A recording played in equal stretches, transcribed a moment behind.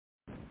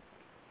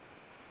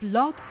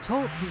Blog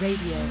Talk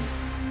Radio.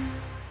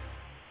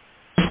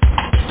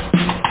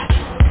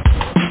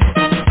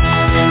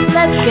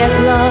 Let's get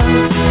lost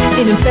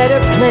in a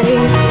better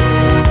place.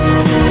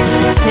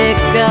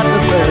 Pick up a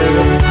book,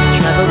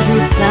 travel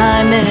through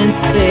time and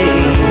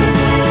space.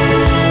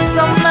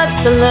 So much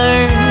to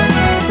learn,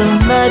 so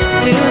much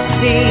to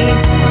see.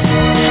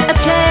 A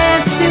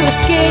chance to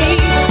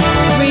escape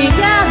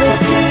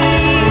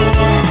reality.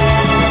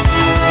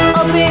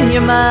 Open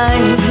your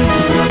mind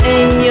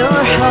and your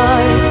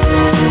heart.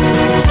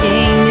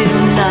 Gain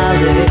new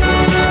knowledge,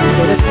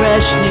 get a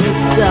fresh new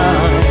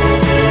start.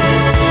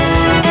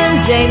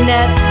 MJ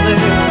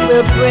Network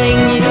will bring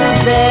you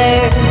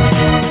there.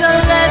 So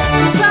let's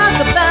talk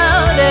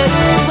about it.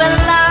 We're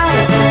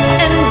live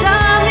and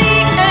on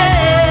the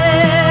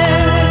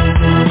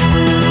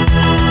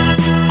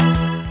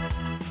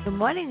air. Good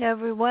morning,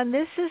 everyone.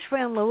 This is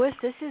Fran Lewis.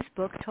 This is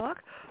Book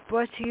Talk,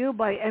 brought to you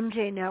by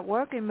MJ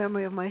Network in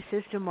memory of my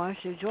sister,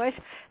 Marcia Joyce.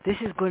 This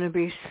is going to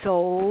be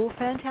so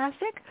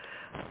fantastic.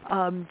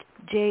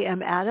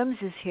 J.M. Adams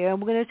is here,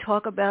 and we're going to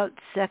talk about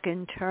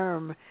second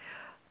term.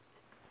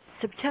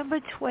 September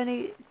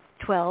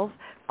 2012,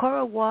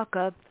 Cora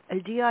Walker, a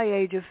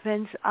DIA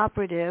defense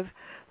operative,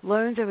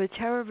 learns of a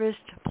terrorist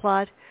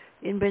plot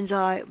in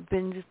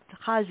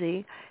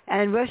Benghazi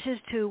and rushes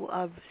to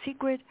a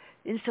secret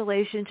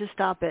installation to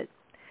stop it.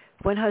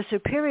 When her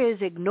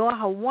superiors ignore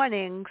her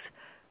warnings,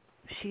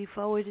 she is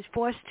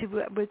forced to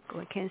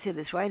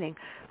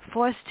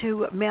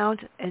mount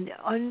an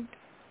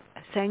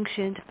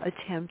unsanctioned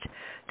attempt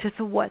to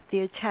thwart the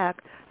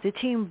attack. The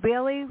team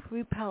barely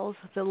repels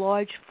the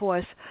large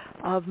force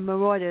of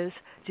marauders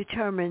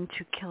determined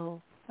to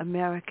kill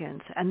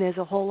Americans. And there's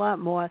a whole lot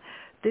more.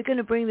 They're going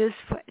to bring this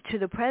to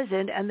the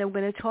present, and they're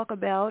going to talk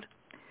about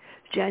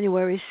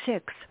January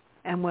 6th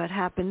and what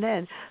happened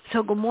then.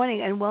 So good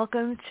morning and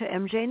welcome to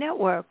MJ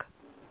Network.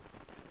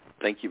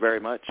 Thank you very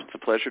much. It's a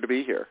pleasure to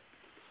be here.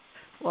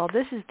 Well,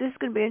 this is going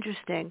to be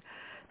interesting.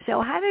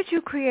 So how did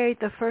you create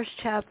the first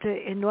chapter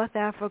in North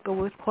Africa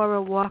with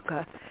Cora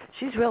Walker?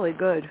 She's really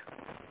good.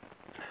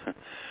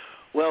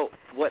 Well,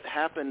 what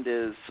happened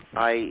is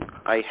I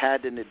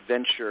had an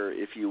adventure,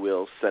 if you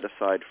will, set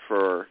aside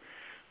for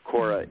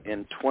Cora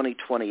in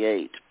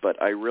 2028,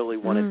 but I really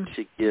wanted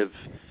to give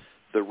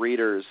the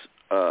readers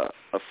a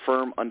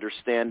firm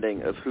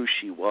understanding of who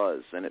she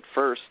was. And at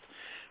first,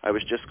 I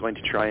was just going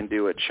to try and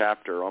do a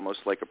chapter,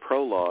 almost like a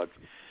prologue,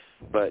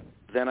 but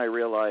then I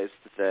realized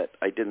that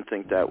I didn't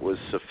think that was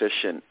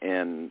sufficient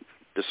in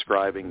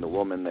describing the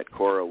woman that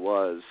Cora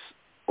was,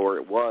 or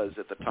it was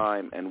at the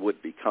time, and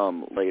would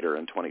become later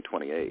in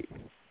 2028.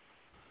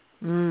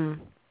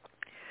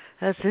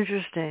 That's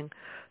interesting.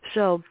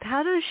 So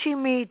how does she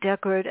meet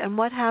Deckard, and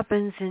what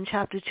happens in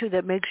Chapter 2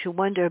 that makes you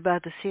wonder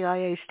about the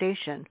CIA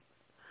station?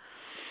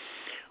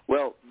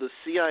 Well, the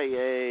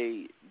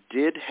CIA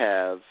did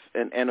have,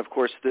 and of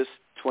course this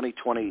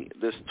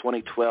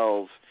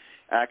 2012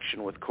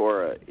 action with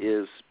Cora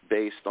is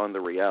based on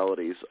the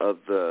realities of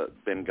the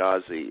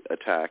Benghazi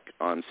attack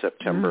on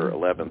September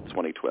 11th,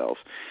 2012.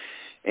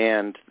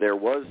 And there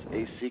was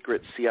a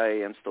secret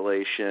CIA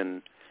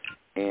installation,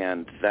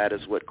 and that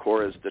is what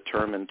Cora's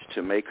determined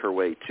to make her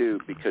way to,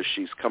 because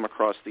she's come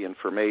across the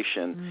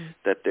information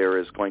that there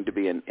is going to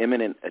be an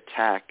imminent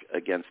attack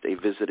against a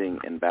visiting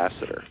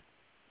ambassador.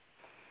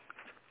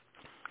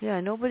 Yeah,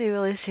 nobody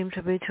really seemed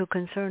to be too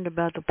concerned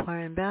about the poor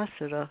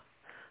ambassador.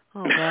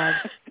 Oh, God.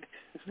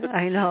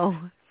 I know.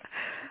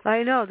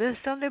 There's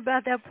something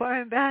about that poor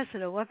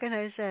ambassador. What can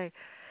I say?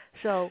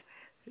 So,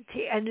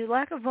 and there's a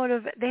lack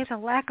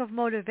of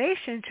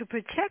motivation to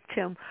protect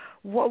him.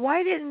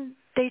 Why didn't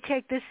they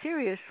take this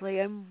seriously?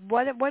 And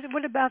what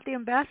about the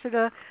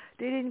ambassador?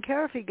 They didn't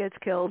care if he gets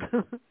killed.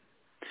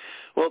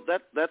 Well,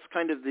 that's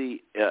kind of the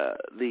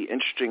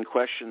interesting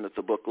question that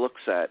the book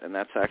looks at, and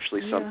that's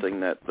actually something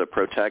that the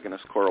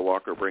protagonist Cora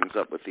Walker brings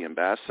up with the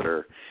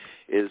ambassador,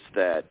 is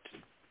that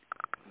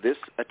this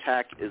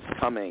attack is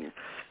coming.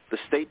 The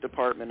State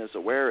Department is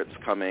aware it's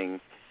coming.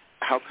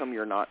 How come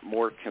you're not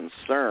more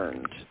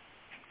concerned?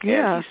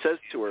 Yeah. And he says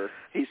to her,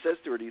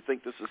 do you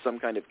think this is some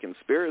kind of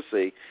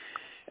conspiracy?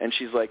 And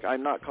she's like,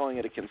 I'm not calling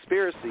it a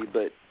conspiracy,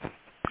 but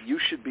you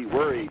should be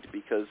worried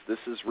because this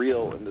is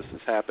real and this is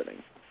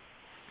happening.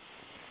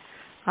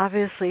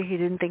 Obviously, he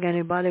didn't think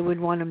anybody would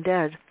want him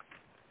dead.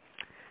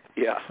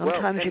 Yeah.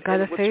 Sometimes you got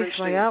to face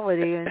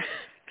reality, and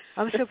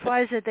I'm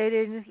surprised that they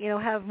didn't,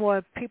 have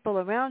more people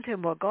around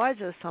him or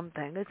guards or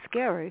something. It's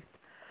scary.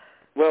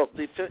 Well,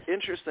 the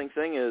interesting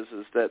thing is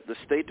that the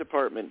State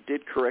Department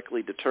did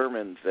correctly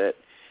determine that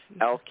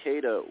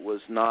Al-Qaeda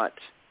was not,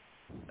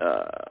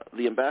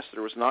 the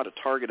ambassador was not a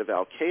target of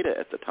Al-Qaeda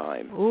at the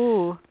time.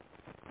 Ooh.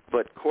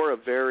 But Cora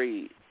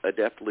very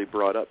adeptly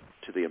brought up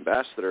to the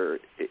ambassador,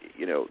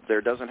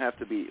 there doesn't have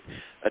to be,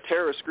 a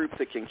terrorist group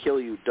that can kill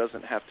you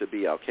doesn't have to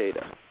be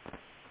Al-Qaeda.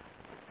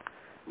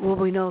 Well,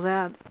 we know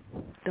that,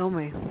 don't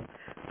we?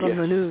 From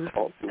the news.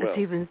 It's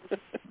even,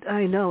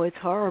 I know, it's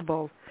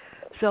horrible.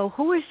 So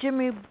who is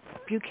Jimmy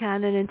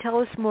Buchanan, and tell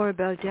us more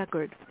about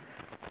Deckard.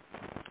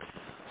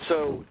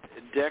 So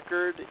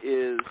Deckard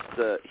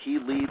he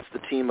leads the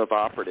team of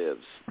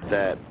operatives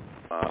that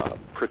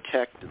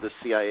protect the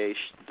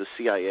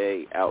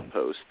CIA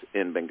outpost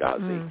in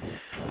Benghazi.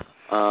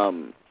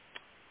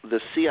 The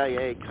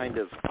CIA kind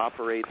of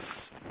operates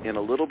in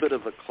a little bit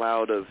of a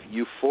cloud of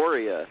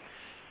euphoria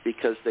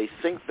because they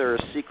think they're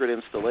a secret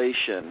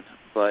installation,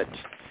 but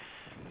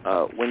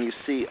when you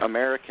see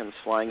Americans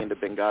flying into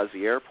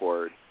Benghazi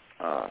airport,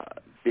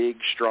 big,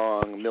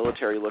 strong,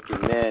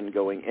 military-looking men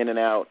going in and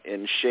out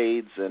in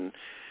shades and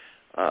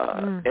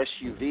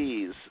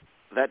SUVs,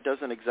 that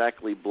doesn't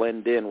exactly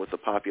blend in with the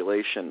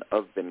population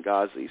of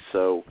Benghazi.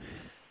 So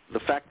the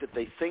fact that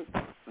they think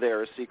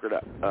they're a secret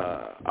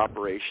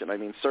operation, I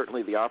mean,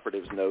 certainly the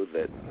operatives know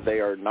that they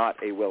are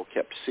not a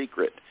well-kept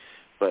secret,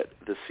 but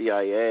the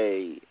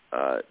CIA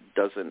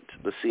doesn't.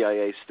 The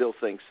CIA still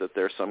thinks that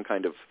there's some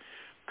kind of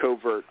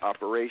covert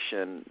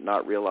operation,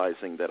 not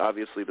realizing that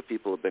obviously the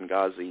people of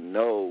Benghazi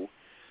know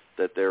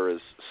that there is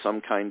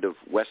some kind of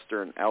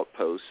Western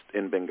outpost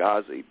in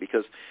Benghazi,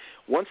 because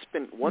once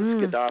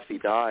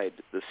Gaddafi died,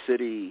 the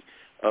city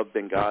of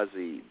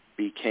Benghazi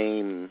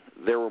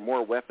there were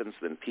more weapons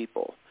than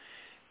people.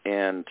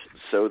 And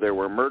so there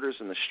were murders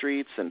in the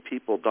streets and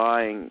people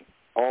dying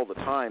all the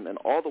time, and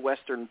all the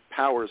Western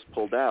powers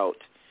pulled out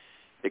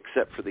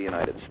except for the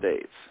United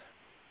States.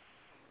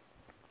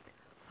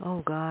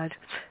 Oh, God.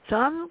 So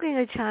I'm looking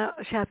at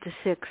chapter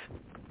 6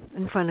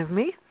 in front of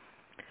me,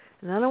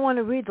 and I don't want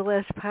to read the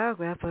last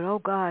paragraph, but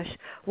oh, gosh.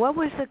 What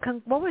was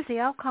the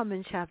outcome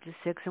in chapter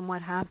 6, and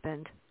what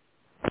happened?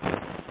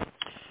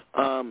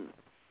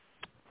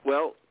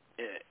 Well,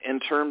 in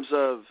terms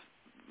of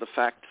the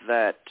fact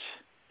that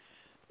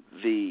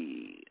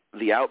the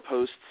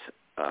outposts,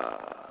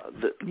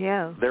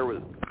 there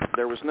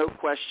was no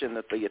question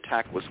that the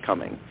attack was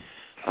coming,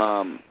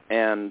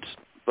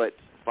 but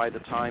by the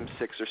time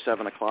 6 or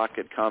 7 o'clock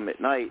had come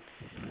at night,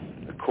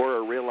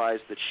 Cora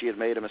realized that she had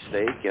made a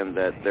mistake and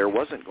that there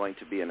wasn't going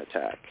to be an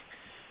attack.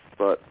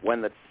 But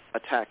when the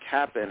attack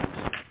happened,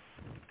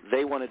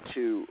 they wanted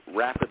to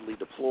rapidly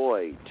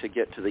deploy to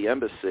get to the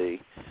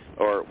embassy,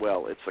 or,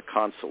 well, it's a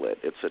consulate.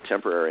 It's a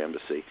temporary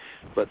embassy.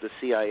 But the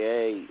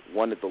CIA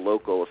wanted the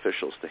local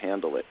officials to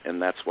handle it, and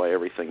that's why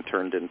everything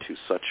turned into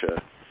such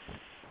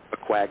a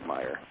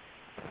quagmire.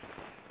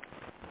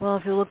 Well,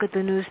 if you look at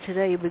the news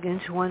today, you begin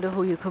to wonder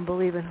who you can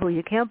believe and who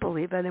you can't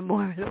believe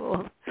anymore at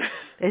all.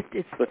 That's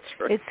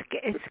right.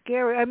 It's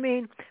scary. I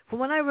mean, from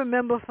what I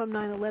remember from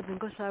 9/11,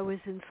 because I was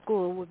in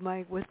school with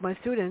my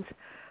students,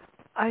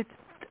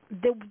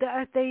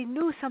 they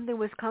knew something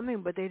was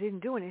coming, but they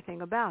didn't do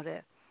anything about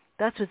it.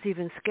 That's what's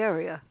even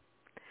scarier,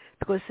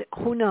 because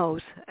who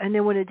knows? And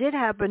then when it did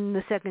happen in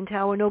the second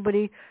tower,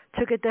 nobody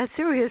took it that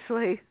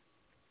seriously.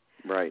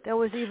 Right. That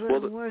was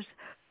even worse.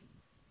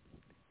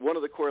 One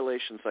of the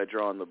correlations I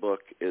draw in the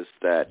book is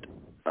that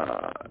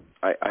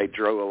I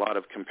drew a lot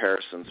of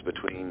comparisons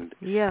between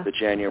the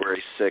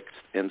January 6th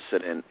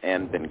incident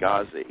and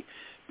Benghazi,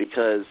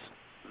 because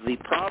the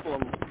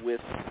problem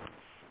with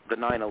the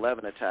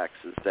 9/11 attacks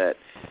is that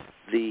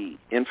the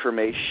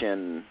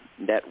information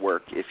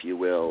network, if you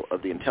will,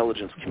 of the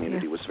intelligence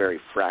community was very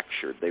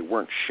fractured. They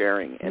weren't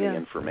sharing any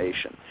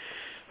information.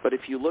 But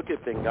if you look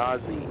at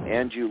Benghazi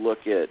and you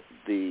look at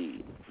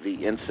the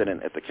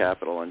incident at the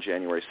Capitol on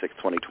January 6,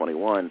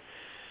 2021,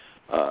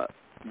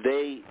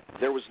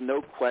 there was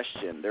no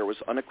question. There was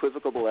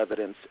unequivocal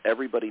evidence.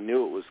 Everybody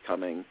knew it was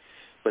coming,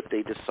 but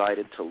they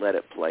decided to let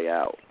it play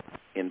out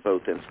in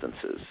both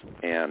instances.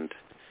 And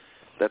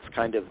that's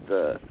kind of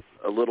a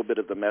little bit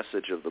of the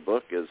message of the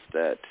book, is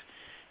that,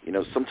 you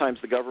know,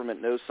 sometimes the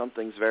government knows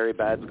something's very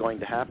bad is going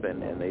to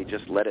happen, and they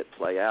just let it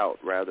play out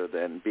rather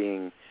than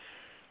being.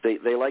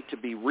 They like to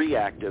be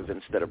reactive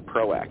instead of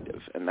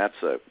proactive, and that's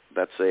a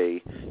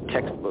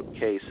textbook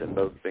case in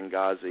both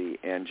Benghazi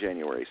and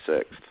January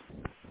 6th.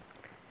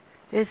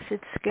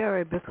 It's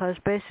scary because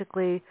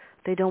basically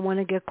they don't want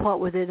to get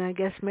caught with it, and I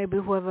guess maybe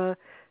whoever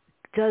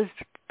does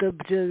the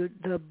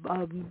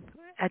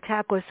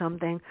attack or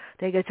something,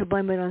 they get to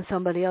blame it on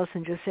somebody else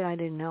and just say, I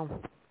didn't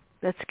know.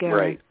 That's scary.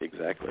 Right,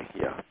 exactly,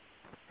 yeah.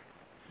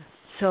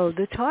 So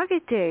the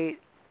target date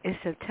is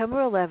September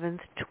 11th,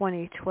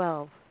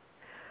 2012.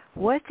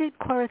 What did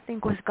Cora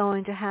think was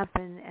going to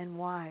happen, and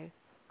why?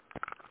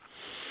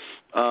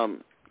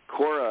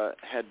 Cora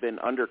had been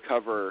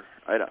undercover.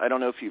 I don't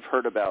know if you've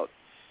heard about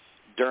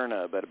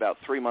Derna, but about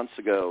 3 months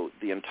ago,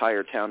 the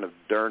entire town of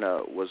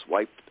Derna was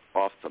wiped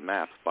off the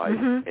map by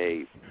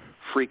a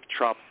freak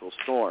tropical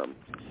storm.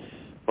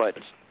 But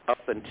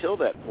up until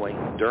that point,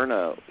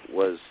 Derna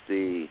was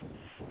the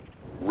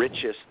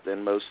richest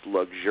and most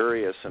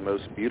luxurious and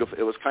most beautiful.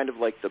 It was kind of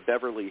like the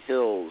Beverly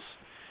Hills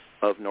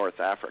of North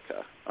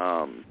Africa.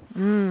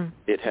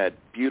 It had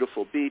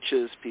beautiful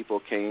beaches. People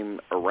came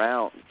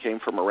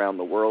from around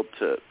the world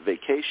to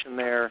vacation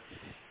there,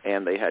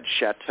 and they had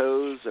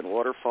chateaus and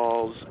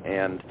waterfalls,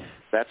 and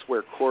that's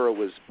where Cora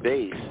was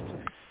based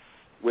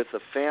with a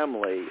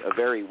family, a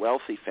very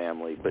wealthy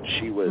family, but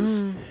she was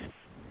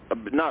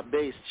not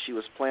based, she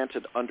was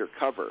planted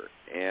undercover.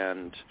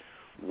 And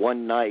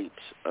one night,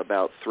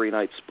 about 3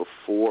 nights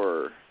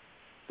before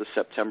the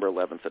September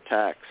 11th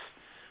attacks,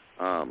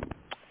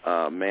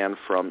 a man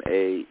from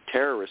a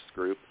terrorist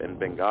group in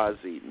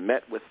Benghazi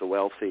met with the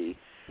wealthy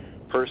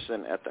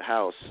person at the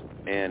house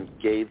and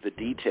gave the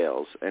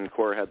details, and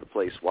Cora had the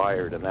place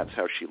wired, and that's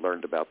how she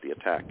learned about the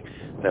attack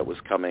that was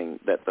coming,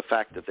 that the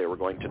fact that they were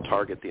going to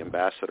target the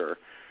ambassador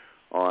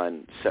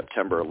on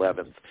September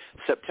 11th.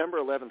 September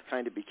 11th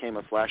kind of became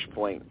a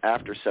flashpoint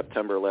after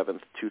September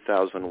 11th,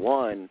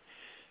 2001,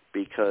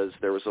 because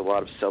there was a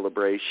lot of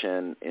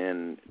celebration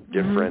in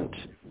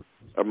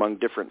among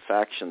different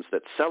factions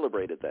that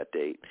celebrated that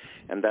date,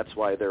 and that's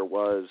why there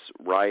was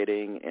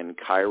rioting in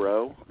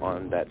Cairo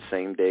on that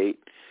same date.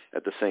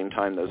 At the same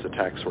time, those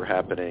attacks were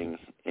happening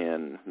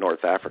in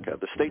North Africa.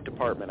 The State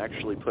Department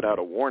actually put out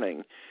a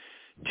warning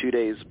 2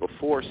 days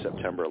before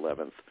September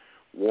 11th,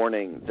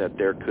 warning that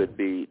there could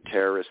be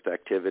terrorist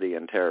activity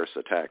and terrorist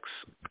attacks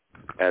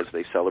as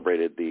they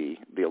celebrated the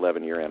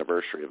 11-year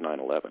anniversary of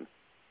 9/11.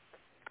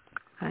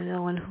 I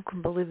know, and who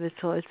can believe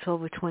it's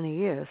over 20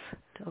 years,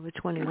 over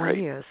 21 right.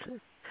 years.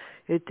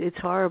 It's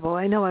horrible.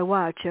 I know I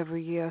watch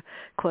every year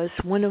because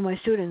one of my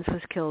students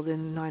was killed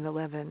in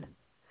 9/11.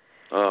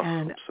 Oh,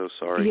 and, I'm so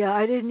sorry. Yeah,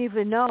 I didn't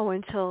even know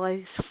until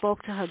I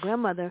spoke to her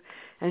grandmother,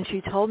 and she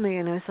told me,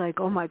 and I was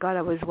like, oh, my God,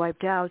 I was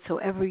wiped out. So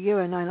every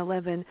year on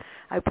 9/11,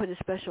 I put a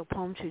special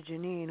poem to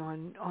Janine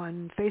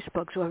on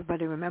Facebook so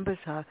everybody remembers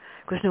her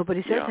because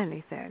nobody says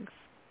anything.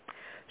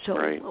 So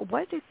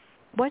what did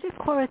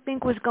Cora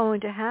think was going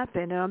to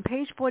happen? And on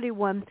page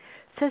 41,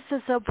 sets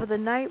us up for the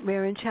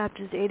nightmare in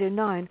chapters 8 and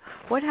 9.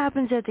 What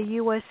happens at the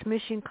U.S.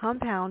 Mission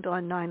compound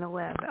on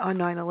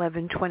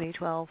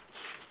 9/11/2012?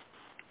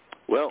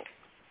 Well,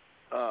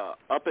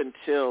 up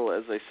until,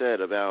 as I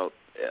said, about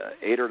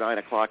 8 or 9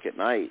 o'clock at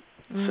night,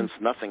 since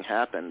nothing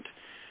happened,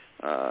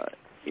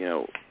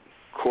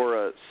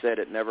 Cora said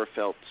it never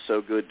felt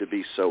so good to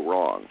be so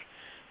wrong.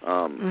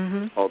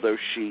 Although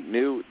she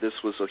knew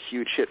this was a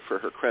huge hit for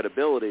her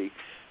credibility,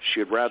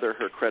 she'd rather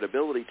her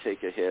credibility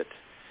take a hit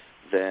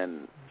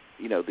than,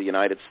 the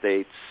United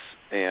States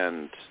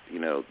and,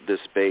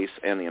 this base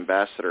and the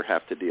ambassador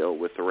have to deal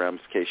with the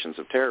ramifications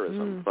of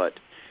terrorism. But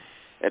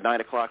at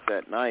 9 o'clock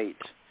that night,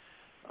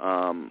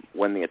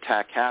 when the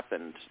attack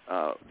happened,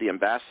 the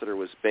ambassador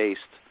was based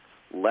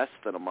less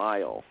than a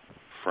mile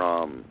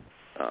from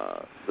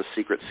the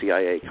secret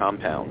CIA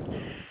compound.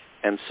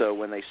 And so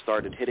when they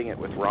started hitting it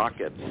with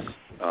rockets,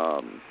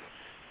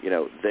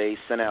 they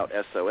sent out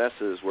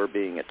SOSs, we're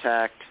being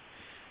attacked.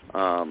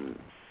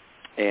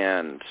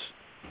 And,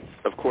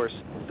 of course,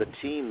 the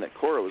team that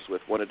Cora was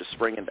with wanted to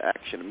spring into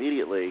action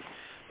immediately,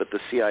 but the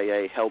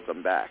CIA held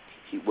them back.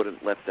 He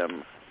wouldn't let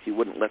them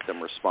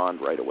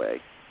respond right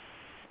away.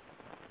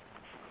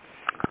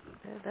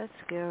 That's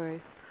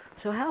scary.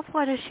 So how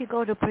far does she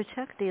go to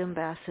protect the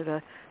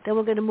ambassador? Then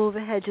we're going to move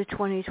ahead to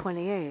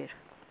 2028.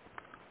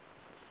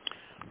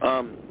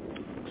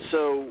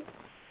 So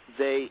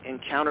they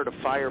encountered a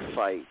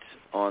firefight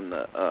on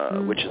the,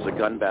 which is a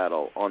gun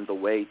battle, on the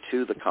way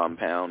to the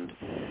compound,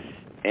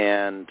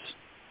 and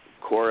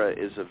Cora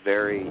is a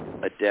very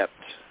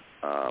adept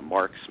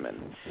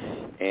marksman,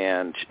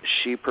 and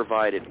she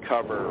provided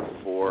cover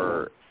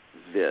for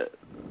the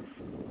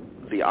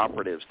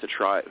operatives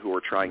who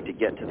were trying to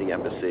get to the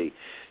embassy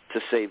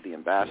to save the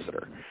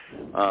ambassador.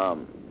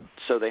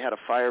 So they had a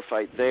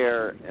firefight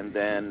there, and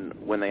then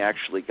when they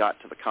actually got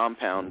to the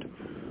compound,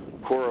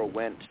 Cora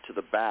went to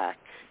the back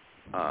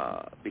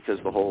because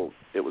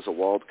it was a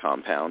walled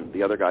compound.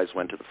 The other guys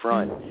went to the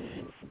front,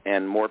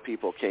 and more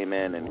people came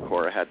in, and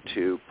Cora had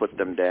to put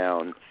them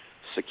down,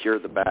 secure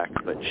the back,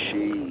 but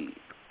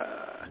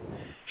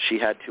she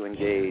had to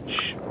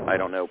engage,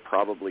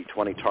 probably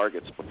 20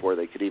 targets before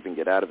they could even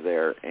get out of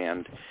there,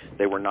 and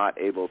they were not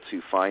able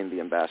to find the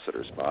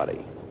ambassador's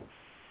body.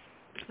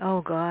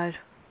 Oh, God.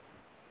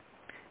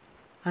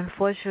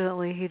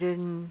 Unfortunately, he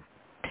didn't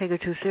take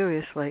it too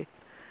seriously.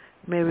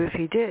 Maybe if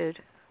he did,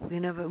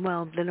 then it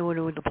would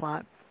have been the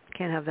plot.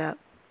 Can't have that.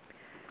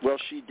 Well,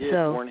 she did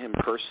warn him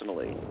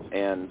personally,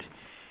 and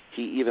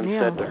he even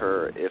said to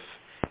her,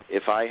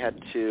 if I had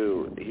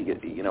to,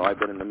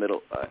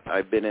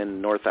 I've been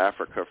in North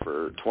Africa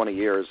for 20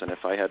 years, and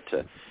if I had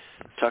to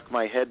tuck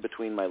my head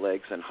between my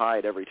legs and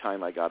hide every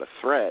time I got a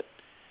threat,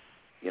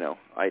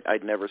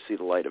 I'd never see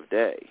the light of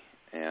day.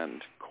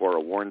 And Cora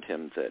warned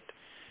him that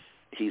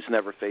he's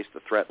never faced a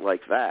threat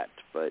like that,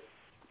 but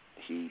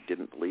he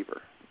didn't believe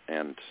her.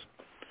 And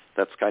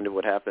that's kind of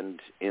what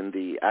happened in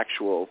the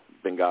actual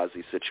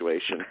Benghazi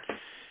situation.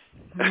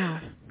 Wow.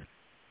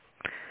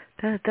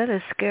 That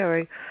is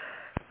scary.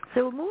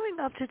 So moving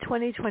up to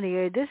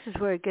 2028, this is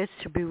where it gets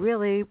to be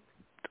really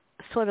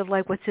sort of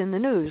like what's in the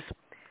news.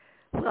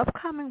 The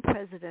upcoming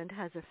president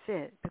has a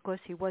fit because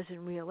he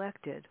wasn't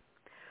reelected.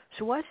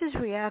 So what's his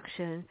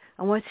reaction,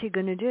 and what's he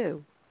going to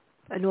do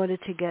in order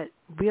to get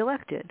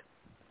reelected?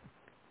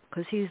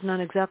 Because he's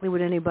not exactly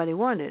what anybody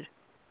wanted.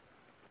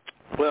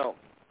 Well,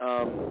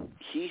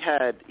 he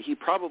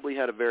probably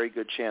had a very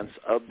good chance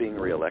of being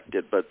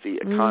reelected, but the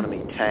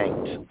economy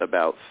tanked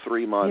about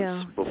 3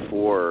 months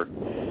before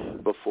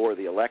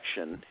the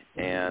election,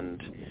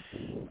 and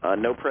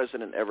no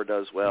president ever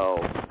does well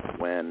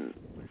when,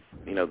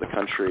 the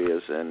country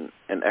is in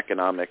an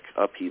economic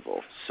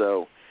upheaval.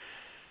 So,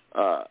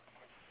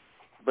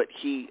 but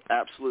he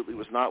absolutely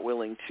was not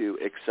willing to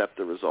accept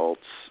the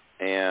results,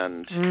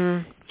 and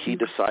he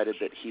decided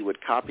that he would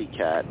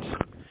copycat.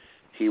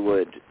 He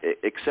would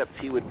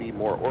be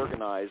more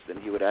organized, and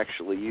he would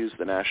actually use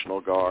the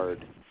National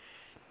Guard,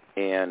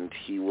 and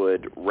he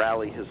would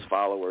rally his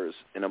followers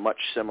in a much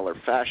similar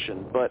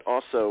fashion, but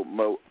also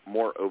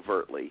more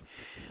overtly.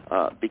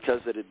 Because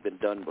it had been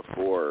done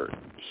before,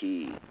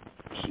 he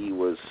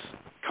was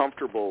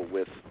comfortable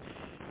with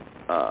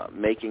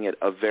making it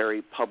a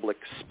very public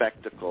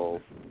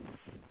spectacle.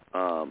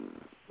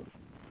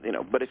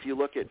 But if you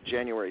look at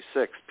January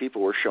 6th,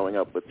 people were showing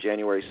up with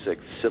January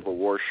 6th Civil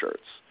War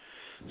shirts.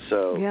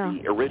 So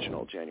the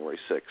original January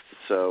 6th.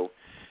 So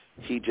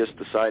he just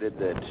decided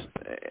that,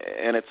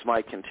 and it's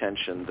my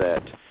contention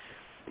that,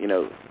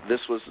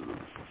 this was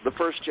the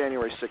first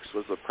January 6th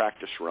was a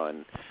practice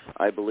run.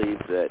 I believe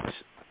that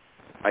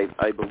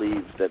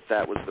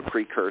that was the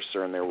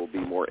precursor, and there will be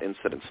more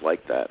incidents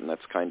like that, and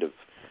that's kind of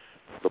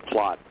the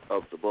plot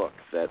of the book,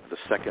 that the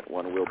second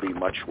one will be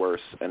much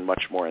worse and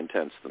much more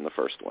intense than the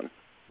first one.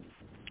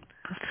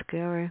 That's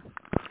scary.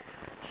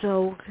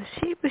 So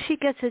she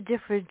gets a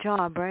different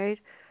job, right?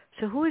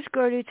 So who is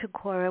Gertie to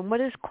Cora, and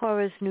what is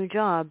Cora's new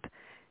job?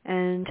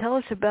 And tell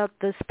us about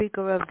the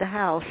Speaker of the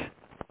House.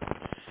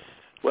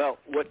 Well,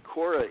 what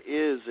Cora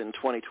is in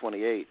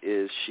 2028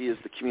 is she is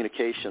the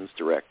communications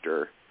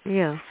director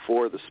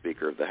for the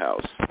Speaker of the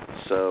House.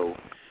 So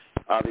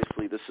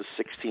obviously this is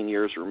 16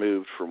 years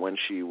removed from when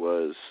she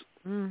was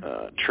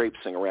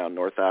traipsing around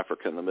North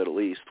Africa and the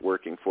Middle East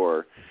working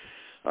for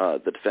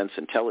the Defense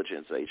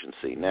Intelligence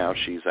Agency. Now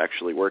she's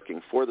actually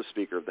working for the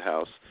Speaker of the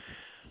House.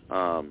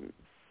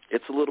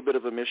 It's a little bit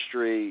of a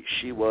mystery.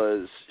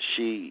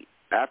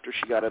 After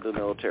she got out of the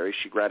military,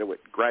 she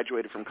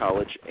graduated from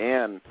college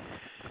and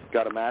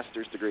got a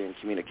master's degree in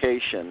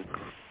communication.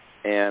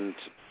 And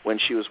when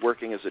she was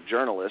working as a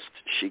journalist,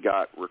 she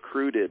got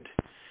recruited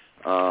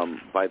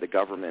by the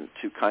government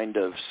to kind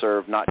of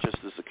serve not just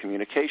as a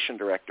communication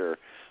director,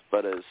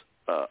 but as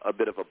a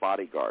bit of a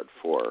bodyguard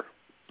for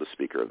the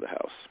Speaker of the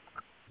House.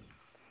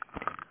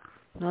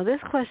 Now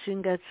this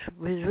question is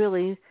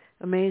really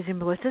amazing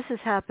because this has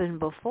happened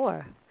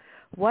before.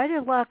 Why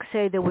did Locke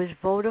say there was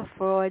voter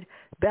fraud,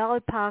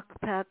 ballot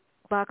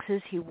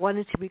boxes he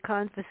wanted to be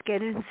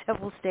confiscated in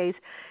several states,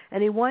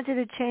 and he wanted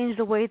to change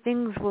the way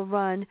things were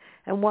run,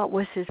 and what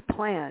was his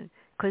plan?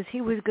 Because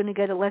he was going to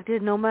get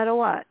elected no matter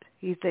what,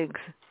 he thinks.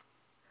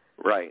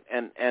 Right,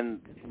 and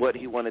what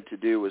he wanted to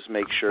do was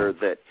make sure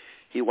that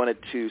he wanted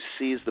to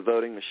seize the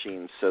voting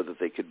machines so that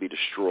they could be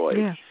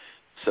destroyed,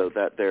 so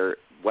that there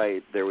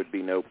would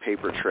be no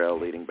paper trail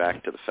leading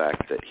back to the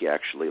fact that he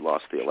actually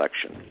lost the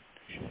election.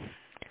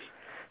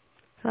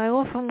 I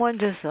often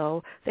wonder,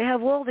 though, they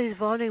have all these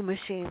voting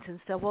machines and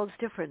stuff. Well, it's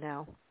different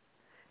now.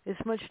 It's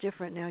much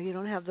different now. You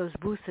don't have those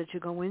booths that you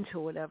go into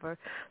or whatever.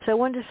 So I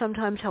wonder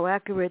sometimes how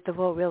accurate the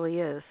vote really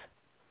is.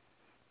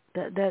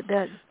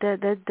 That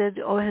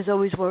has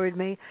always worried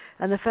me.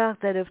 And the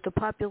fact that if the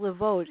popular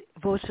vote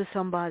votes for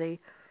somebody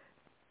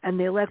and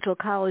the Electoral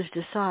College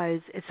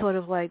decides, it's sort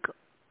of like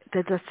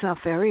that's not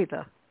fair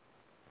either.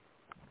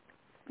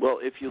 Well,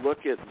 if you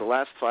look at the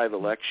last 5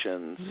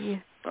 elections,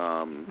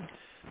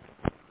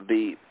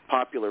 the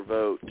popular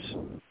vote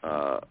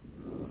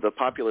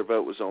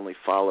was only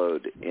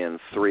followed in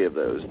 3 of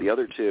those. The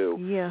other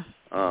 2,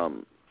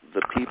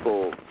 the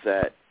people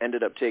that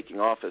ended up taking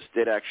office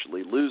did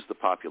actually lose the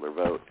popular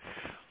vote.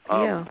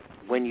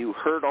 When you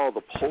heard all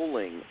the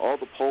polling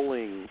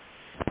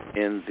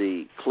in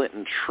the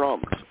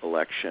Clinton-Trump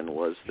election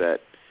was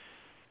that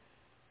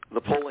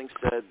the polling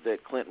said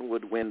that Clinton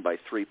would win by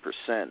 3%.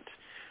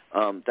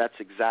 That's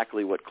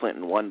exactly what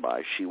Clinton won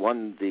by. She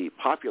won the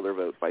popular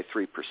vote by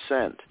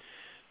 3%,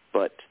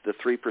 but the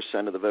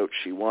 3% of the vote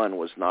she won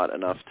was not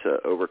enough to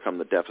overcome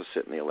the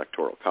deficit in the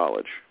Electoral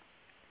College.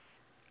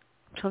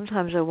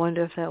 Sometimes I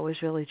wonder if that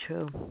was really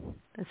true.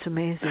 It's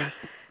amazing.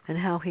 And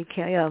how he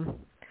can.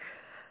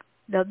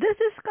 Now, this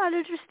is kind of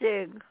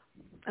interesting,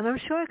 and I'm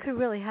sure it could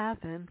really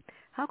happen.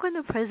 How can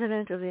the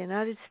President of the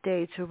United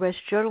States arrest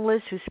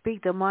journalists who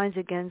speak their minds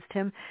against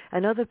him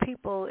and other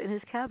people in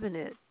his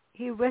cabinet?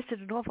 He arrested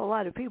an awful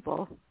lot of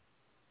people.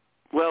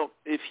 Well,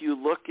 if you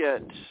look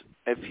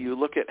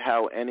at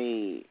how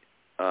any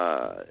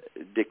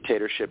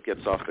dictatorship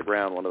gets off the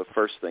ground, one of the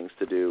first things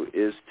to do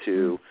is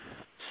to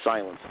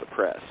silence the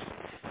press.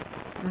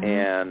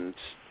 And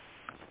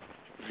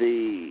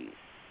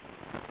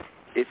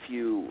if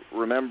you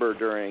remember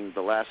during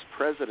the last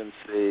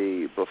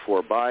presidency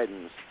before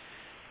Biden's,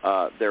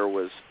 there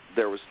was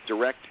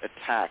direct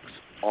attacks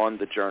on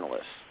the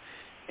journalists.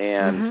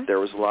 And there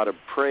was a lot of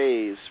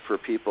praise for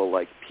people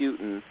like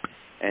Putin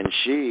and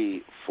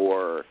Xi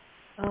for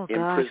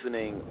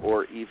imprisoning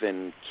or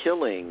even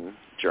killing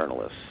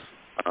journalists.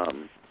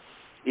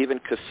 Even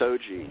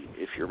Khashoggi,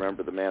 if you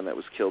remember, the man that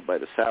was killed by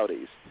the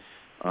Saudis.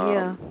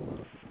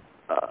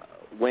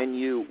 When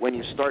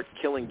you start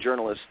killing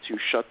journalists to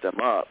shut them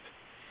up,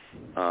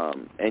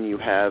 and you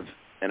have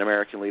an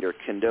American leader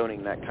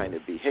condoning that kind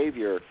of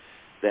behavior,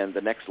 then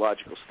the next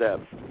logical step,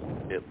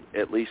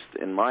 at least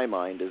in my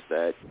mind, is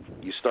that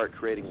you start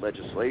creating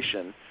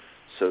legislation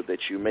so that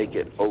you make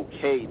it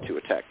okay to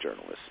attack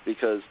journalists.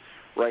 Because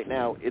right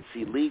now it's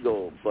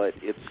illegal, but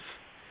it's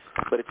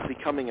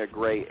becoming a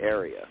gray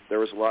area. There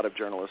was a lot of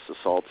journalists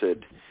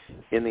assaulted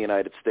in the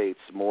United States,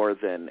 more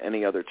than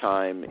any other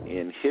time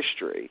in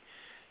history.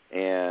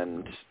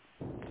 And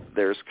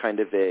there's kind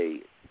of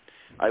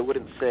I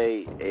wouldn't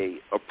say a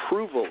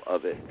approval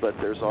of it, but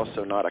there's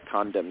also not a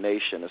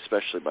condemnation,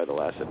 especially by the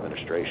last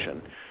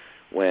administration,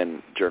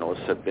 when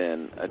journalists have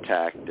been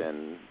attacked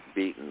and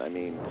beaten. I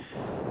mean,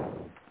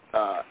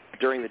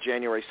 during the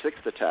January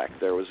 6th attack,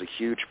 there was a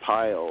huge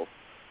pile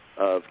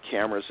of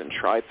cameras and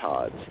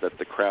tripods that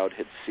the crowd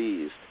had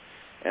seized,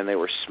 and they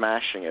were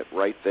smashing it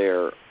right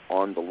there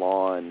on the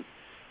lawn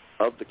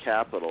of the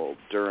Capitol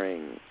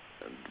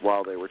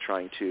while they were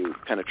trying to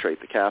penetrate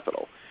the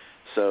Capitol.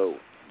 So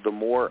the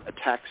more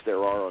attacks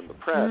there are on the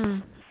press,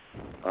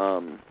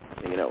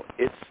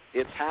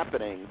 it's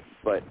happening.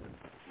 But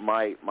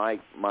my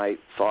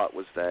thought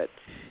was that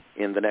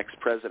in the next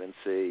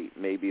presidency,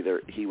 maybe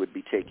he would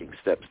be taking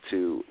steps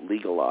to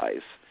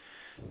legalize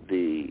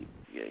the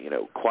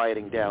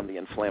quieting down the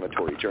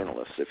inflammatory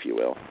journalists, if you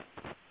will.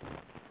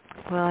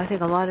 Well, I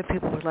think a lot of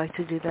people would like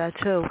to do that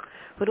too.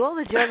 But all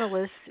the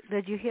journalists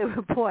that you hear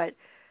report,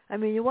 I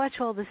mean, you watch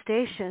all the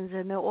stations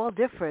and they're all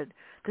different.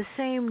 The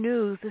same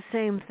news, the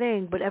same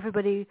thing, but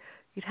everybody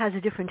has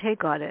a different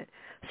take on it.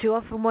 So you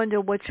often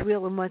wonder what's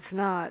real and what's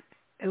not.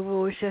 It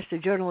was just a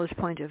journalist's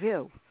point of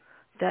view.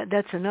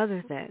 That's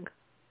another thing.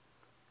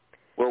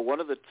 Well, one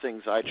of the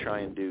things I try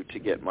and do to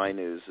get my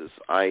news is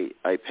I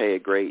pay a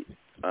great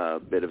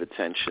bit of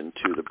attention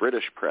to the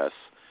British press,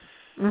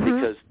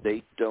 because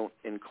they don't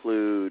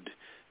include,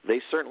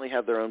 they certainly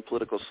have their own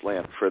political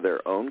slant for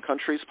their own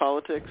country's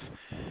politics,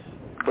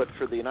 but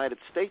for the United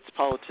States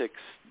politics,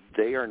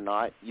 they are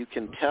not, you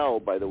can tell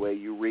by the way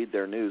you read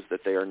their news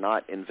that they are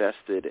not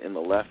invested in the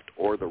left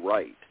or the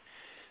right.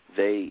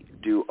 They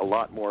do a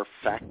lot more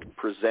fact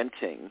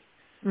presenting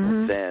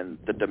than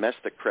the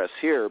domestic press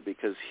here,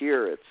 because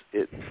here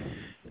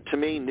to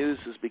me, news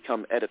has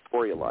become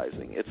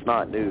editorializing. It's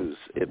not news.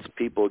 It's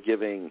people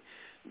giving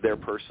their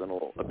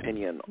personal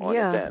opinion on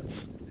events,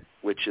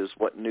 which is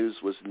what news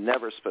was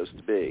never supposed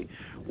to be.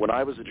 When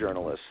I was a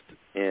journalist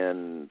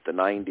in the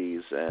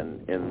 90s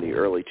and in the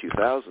early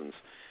 2000s,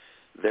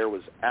 there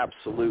was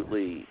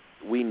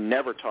we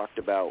never talked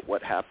about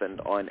what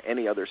happened on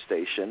any other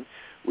station.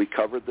 We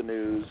covered the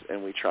news,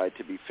 and we tried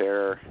to be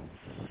fair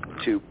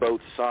to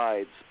both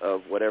sides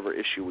of whatever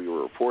issue we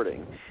were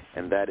reporting,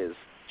 and that is,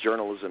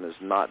 journalism is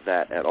not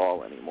that at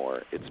all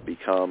anymore. It's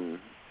become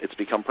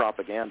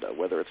propaganda,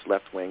 whether it's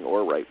left-wing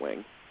or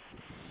right-wing.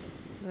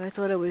 I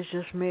thought it was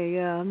just me,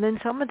 yeah. And then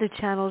some of the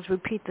channels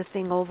repeat the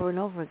thing over and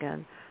over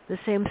again. The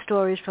same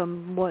stories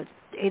from,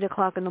 8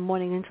 o'clock in the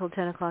morning until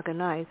 10 o'clock at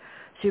night.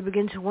 So you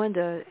begin to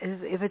wonder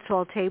if it's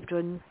all taped,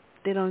 or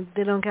they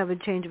don't have a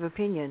change of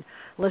opinion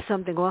unless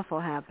something awful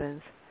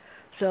happens.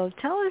 So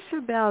tell us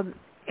about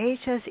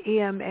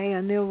HSEMA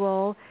and their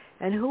role,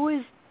 and who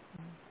is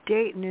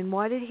Dayton, and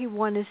why did he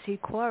want to see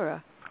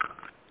Cora?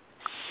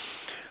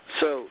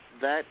 So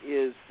that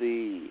is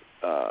HSEMA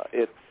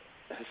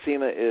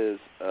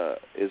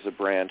is a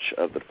branch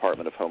of the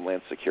Department of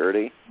Homeland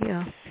Security.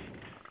 Yeah.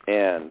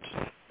 And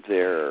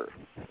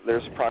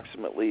there's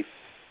approximately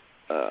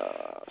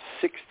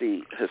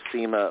 60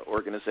 HSEMA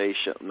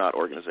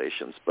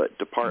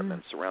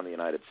departments around the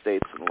United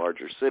States in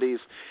larger cities,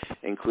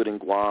 including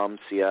Guam,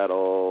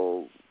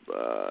 Seattle,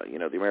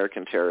 the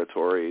American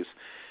territories.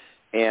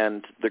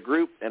 And the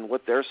group, and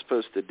what they're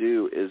supposed to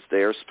do is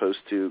they're supposed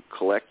to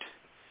collect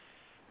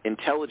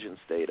intelligence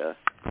data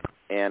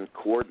and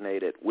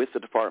coordinate it with the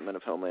Department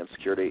of Homeland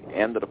Security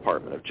and the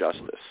Department of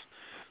Justice.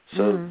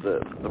 So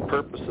the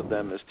purpose of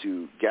them is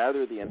to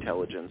gather the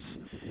intelligence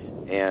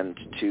and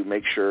to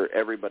make sure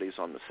everybody's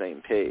on the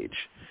same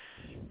page.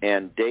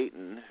 And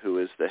Dayton, who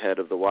is the head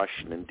of the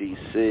Washington,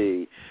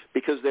 D.C.,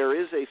 because there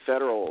is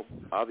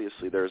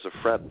obviously there's a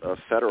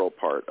federal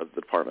part of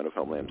the Department of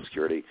Homeland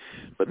Security,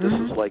 but this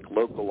is like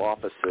local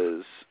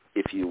offices,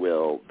 if you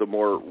will, the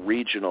more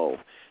regional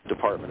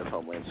Department of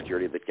Homeland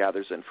Security that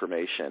gathers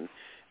information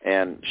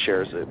and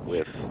shares it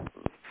with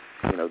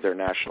their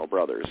national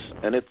brothers.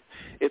 And it's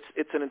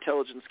an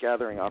intelligence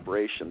gathering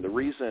operation. The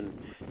reason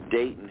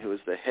Dayton, who is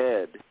the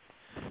head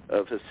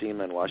of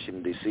HSEMA in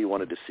Washington, D.C.,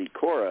 wanted to see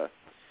Cora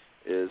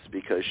is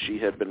because she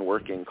had been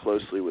working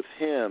closely with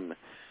him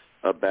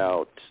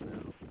about,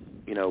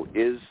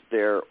 is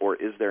there or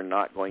is there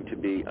not going to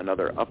be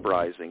another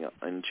uprising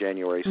on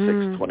January 6,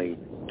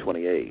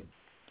 2028?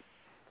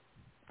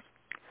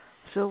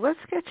 So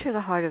let's get to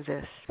the heart of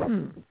this.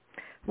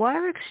 Why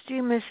are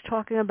extremists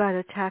talking about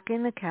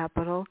attacking the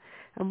Capitol,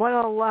 and what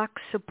are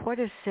Locke's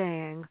supporters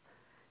saying,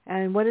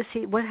 and what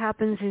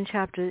happens in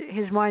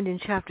his mind in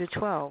chapter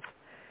 12?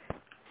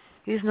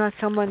 He's not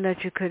someone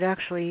that you could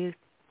actually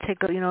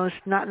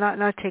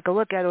not take a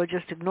look at or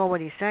just ignore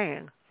what he's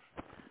saying.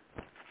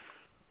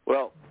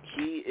 Well,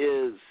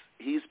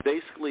 he's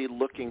basically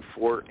looking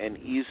for an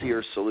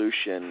easier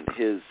solution.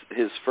 His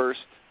first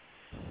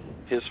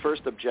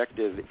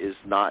objective is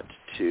not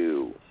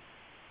to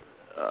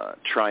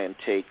try and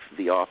take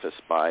the office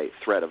by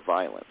threat of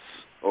violence,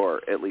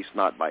 or at least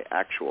not by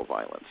actual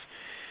violence.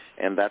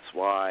 And that's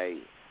why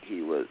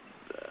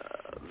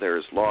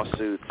there's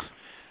lawsuits,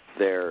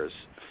 there's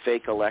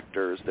fake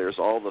electors, there's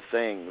all the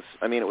things.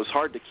 I mean, it was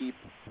hard to keep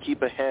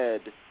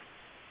ahead.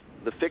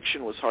 The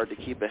fiction was hard to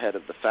keep ahead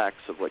of the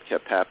facts of what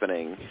kept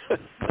happening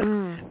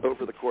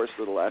over the course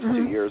of the last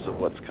 2 years of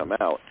what's come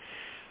out.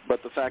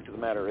 But the fact of the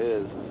matter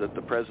is that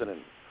the president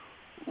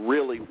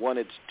really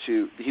wanted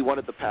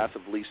the path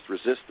of least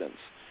resistance,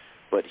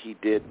 but he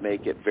did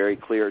make it very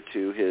clear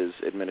to his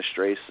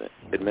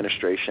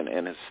administration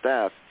and his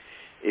staff,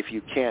 if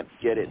you can't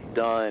get it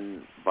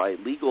done by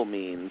legal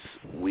means,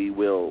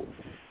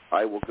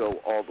 I will go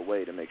all the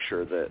way to make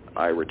sure that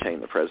I retain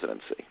the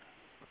presidency.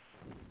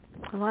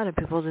 A lot of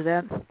people do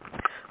that.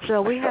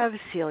 So we have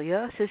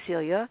Cecilia,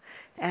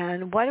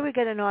 and why do we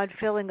get an odd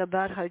feeling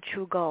about her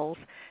true goals?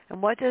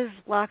 And what does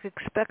Locke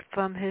expect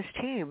from his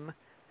team?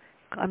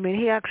 I mean,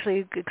 he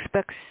actually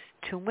expects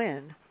to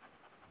win.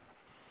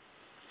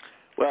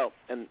 Well,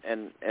 and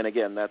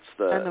again, that's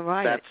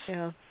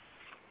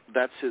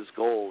his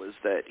goal, is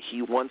that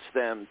he wants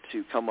them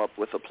to come up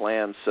with a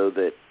plan so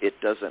that it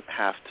doesn't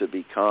have to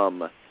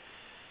become,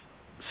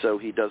 so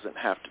he doesn't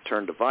have to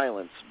turn to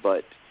violence,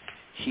 but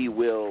he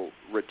will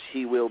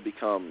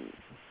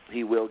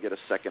get a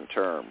second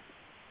term,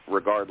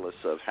 regardless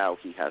of how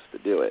he has to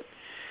do it.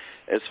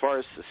 As far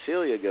as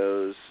Cecilia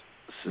goes,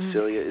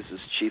 Cecilia is his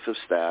chief of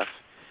staff.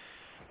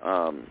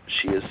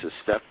 She is his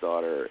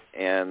stepdaughter,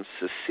 and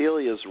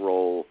Cecilia's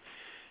role,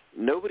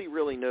 nobody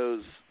really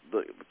knows.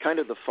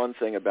 The fun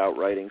thing about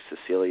writing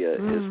Cecilia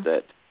is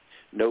that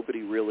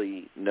nobody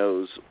really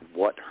knows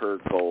what her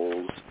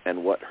goals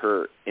and what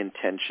her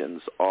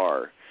intentions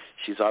are.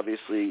 She's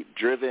obviously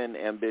driven,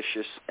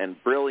 ambitious,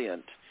 and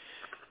brilliant,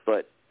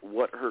 but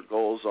what her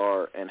goals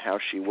are and how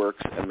she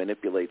works and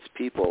manipulates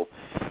people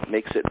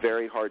makes it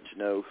very hard to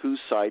know whose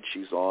side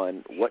she's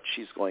on, what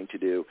she's going to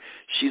do.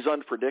 She's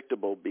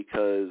unpredictable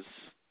because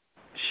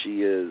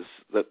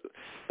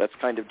that's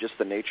kind of just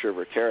the nature of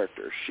her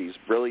character. She's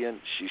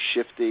brilliant, she's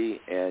shifty,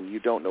 and you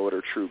don't know what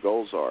her true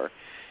goals are.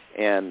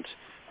 And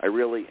I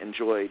really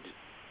enjoyed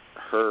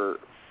her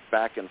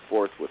back and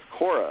forth with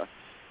Cora,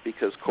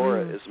 because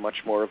Cora is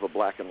much more of a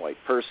black and white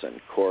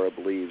person. Cora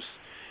has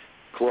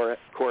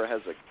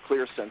a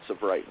clear sense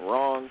of right and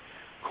wrong.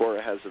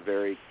 Cora has a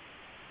very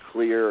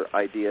clear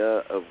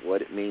idea of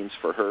what it means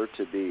for her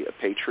to be a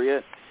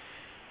patriot.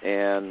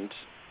 And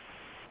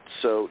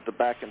so the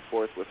back and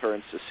forth with her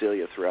and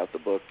Cecilia throughout the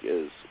book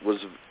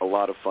was a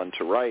lot of fun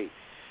to write,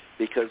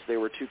 because they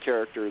were two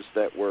characters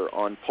that were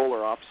on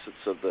polar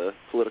opposites of the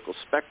political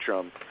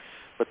spectrum,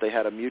 but they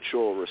had a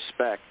mutual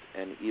respect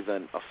and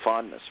even a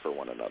fondness for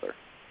one another.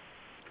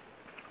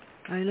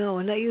 I know,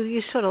 and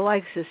you sort of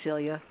like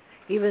Cecilia,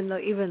 even though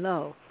you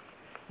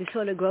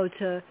sort of grow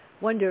to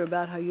wonder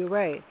about how you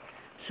write.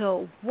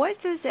 So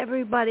what does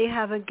everybody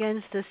have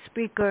against the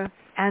Speaker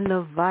and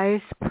the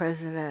Vice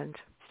President?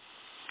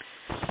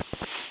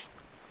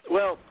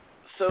 Well,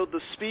 so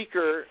the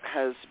Speaker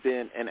has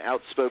been an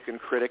outspoken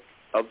critic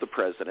of the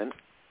President,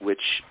 which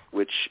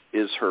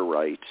is her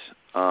right.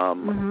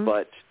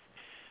 But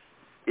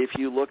if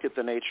you look at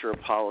the nature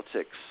of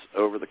politics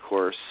over the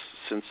course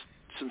since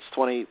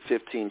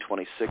 2015,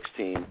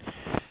 2016,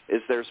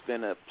 there's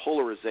been a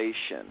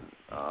polarization.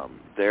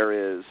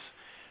 There is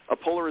a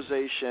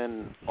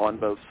polarization on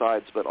both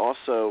sides, but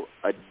also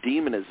a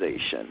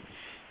demonization.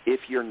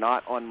 If you're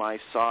not on my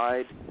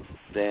side,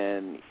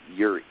 then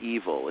you're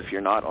evil. If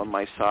you're not on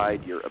my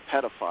side, you're a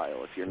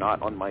pedophile. If you're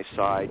not on my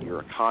side,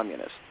 you're a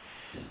communist.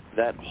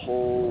 That's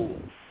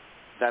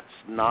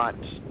not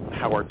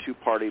how our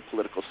two-party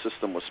political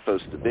system was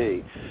supposed to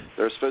be.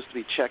 There are supposed to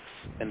be checks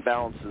and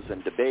balances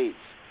and debates,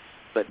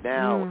 but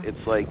now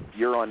it's like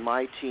you're on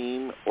my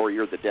team or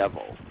you're the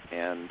devil.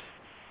 And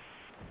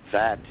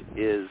that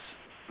is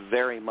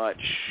very much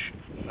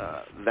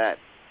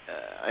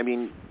I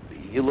mean,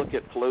 you look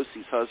at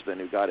Pelosi's husband,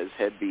 who got his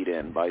head beat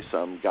in by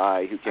some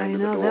guy who came to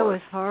the door. I know, that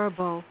was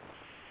horrible.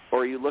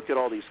 Or you look at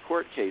all these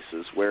court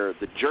cases where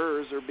the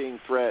jurors are being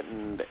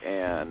threatened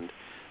and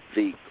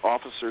the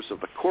officers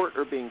of the court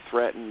are being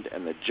threatened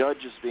and the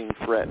judge is being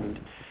threatened.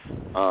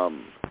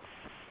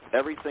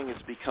 Everything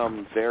has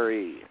become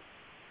very,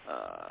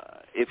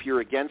 if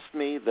you're against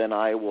me, then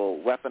I will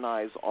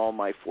weaponize all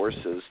my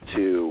forces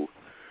to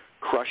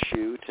crush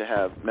you, to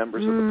have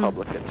members of the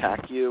public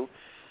attack you.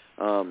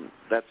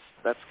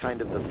 That's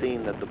kind of the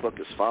theme that the book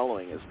is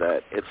following, is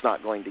that it's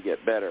not going to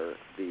get better.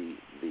 The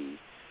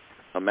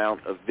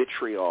amount of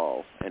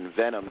vitriol and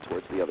venom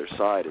towards the other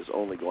side is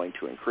only going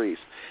to increase.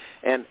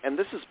 And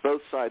this is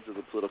both sides of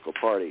the political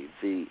party.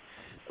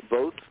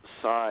 Both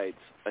sides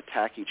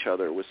attack each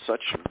other with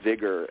such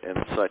vigor and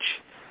such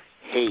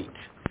hate.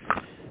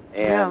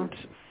 And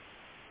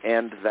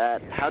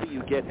that, how do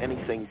you get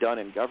anything done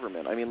in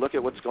government? I mean, look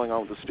at what's going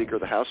on with the Speaker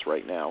of the House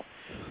right now.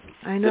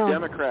 I know.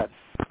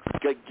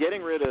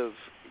 getting rid of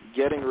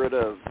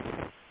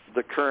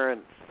the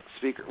current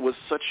speaker was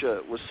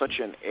such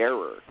an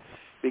error,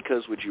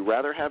 because would you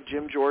rather have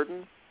Jim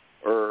Jordan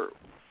or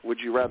would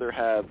you rather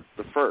have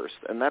the first?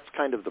 And that's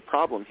kind of the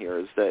problem here,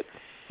 is that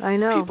I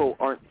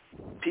know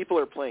people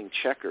are playing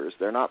checkers.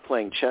 They're not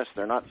playing chess.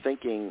 They're not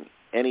thinking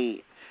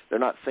into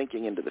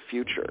the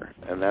future.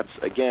 And that's,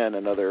 again,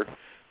 another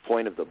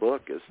point of the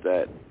book, is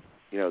that,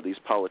 these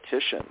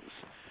politicians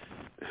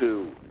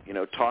who,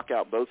 talk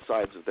out both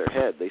sides of their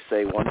head. They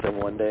say one thing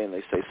one day and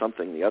they say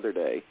something the other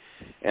day,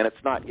 and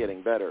it's not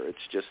getting better.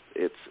 It's just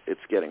it's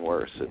getting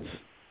worse.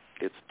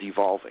 It's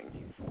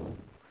devolving.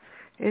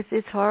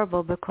 It's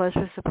horrible, because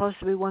we're supposed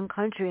to be one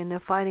country and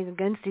they're fighting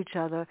against each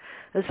other.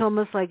 It's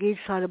almost like each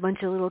side a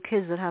bunch of little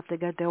kids that have to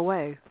get their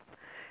way,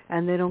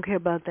 and they don't care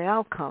about the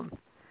outcome,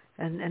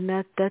 and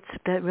that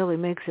really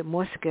makes it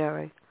more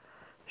scary.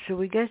 So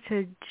we get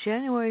to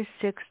January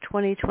 6,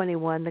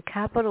 2021, the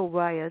Capitol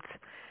riots.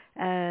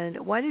 And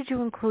why did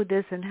you include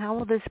this, and how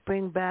will this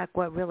bring back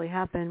what really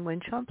happened when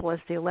Trump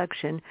lost the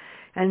election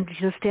and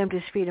stamped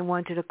his feet and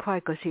wanted to cry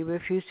because he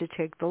refused to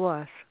take the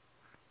loss?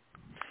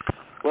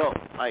 Well,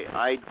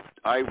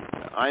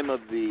 I'm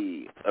of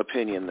the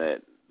opinion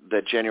that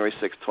January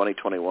 6,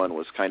 2021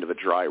 was kind of a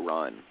dry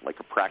run, like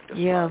a practice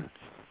run.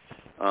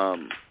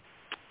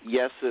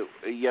 Yes, it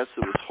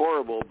was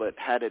horrible, but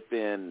had it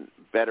been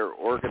better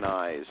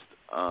organized,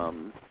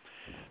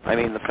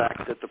 the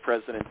fact that the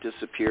president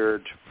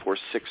disappeared for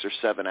 6 or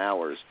 7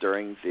 hours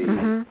during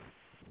the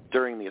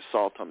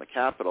assault on the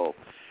Capitol,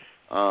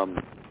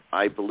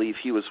 I believe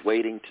he was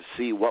waiting to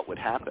see what would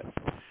happen.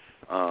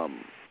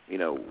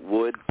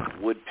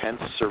 Would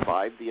Pence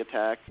survive the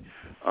attack?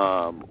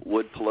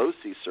 Would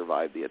Pelosi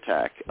survive the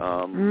attack?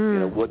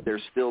 Would there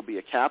still be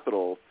a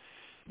Capitol,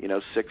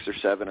 6 or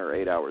 7 or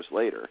 8 hours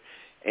later?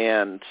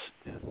 And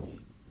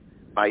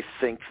I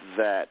think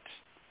that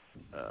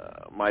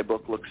my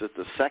book looks at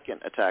the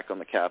second attack on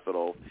the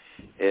Capitol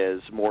as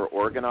more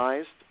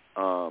organized.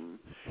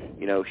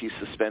 He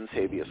suspends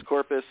habeas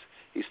corpus.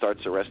 He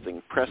starts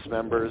arresting press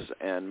members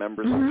and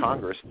members of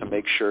Congress to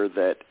make sure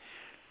that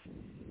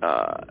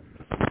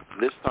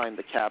this time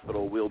the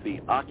Capitol will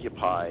be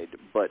occupied,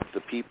 but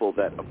the people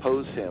that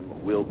oppose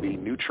him will be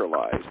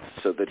neutralized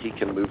so that he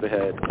can move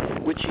ahead,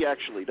 which he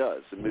actually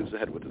does, and moves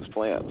ahead with his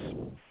plans.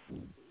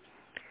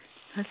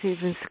 That's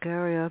even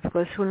scarier,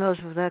 because who knows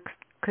if that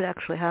could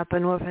actually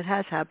happen, or if it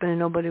has happened and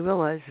nobody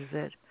realizes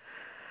it.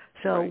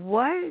 So right.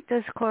 Why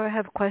does Cora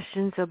have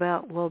questions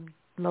about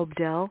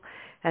Lobdell,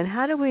 and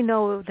how do we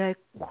know that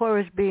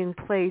Cora is being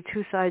played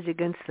two sides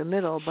against the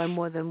middle by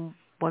more than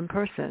one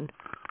person?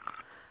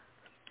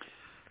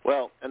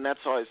 Well, and that's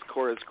always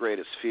Cora's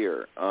greatest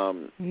fear.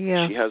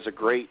 Yeah. She has a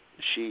great,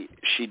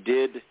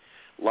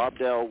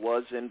 Lobdell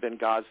was in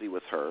Benghazi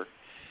with her.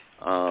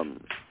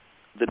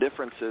 The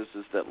difference is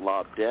that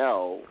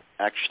Lobdell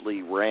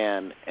actually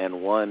ran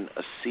and won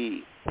a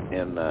seat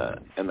in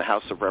the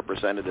House of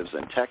Representatives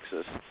in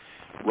Texas,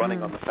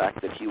 running on the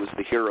fact that he was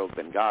the hero of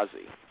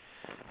Benghazi.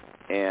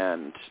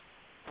 And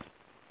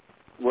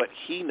what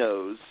he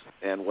knows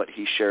and what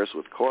he shares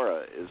with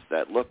Cora is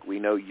that, look, we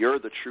know you're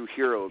the true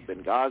hero of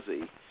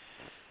Benghazi,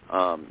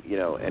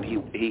 and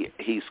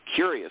he's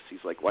curious.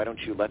 He's like, why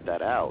don't you let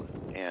that out?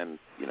 And,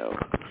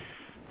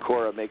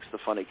 Cora makes the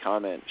funny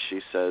comment. She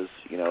says,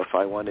 if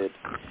I wanted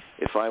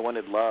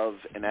love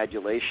and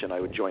adulation, I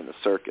would join the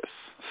circus.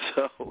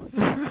 So,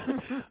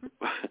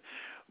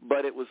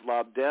 but it was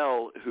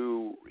Lobdell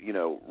who,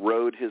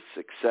 rode his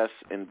success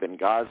in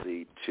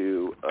Benghazi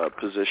to a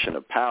position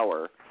of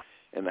power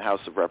in the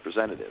House of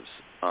Representatives.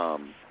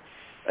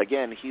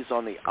 Again, he's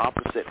on the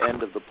opposite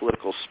end of the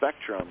political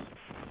spectrum,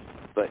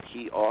 but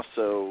he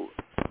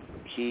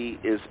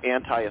is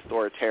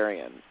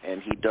anti-authoritarian,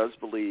 and he does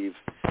believe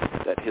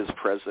that his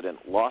president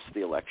lost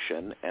the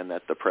election and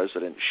that the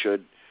president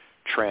should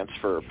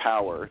transfer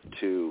power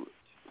to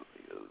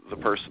the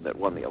person that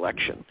won the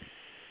election.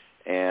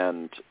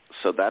 And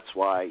so that's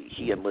why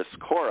he enlists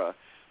Cora,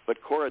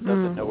 but Cora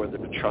doesn't know whether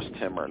to trust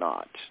him or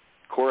not.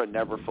 Cora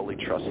never fully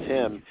trusts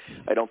him.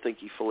 I don't think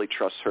he fully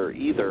trusts her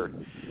either,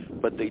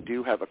 but they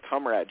do have a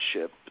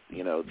comradeship,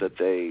 that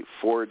they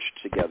forged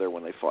together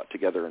when they fought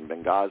together in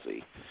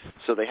Benghazi.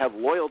 So they have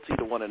loyalty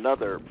to one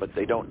another, but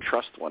they don't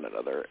trust one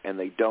another, and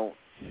they don't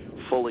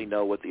fully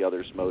know what the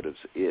other's motives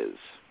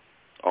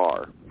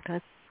are.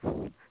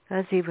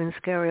 That's even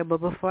scarier. But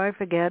before I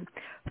forget,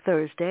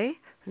 Thursday,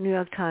 New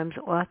York Times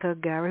author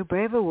Gary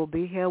Braver will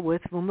be here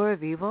with Rumor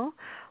of Evil.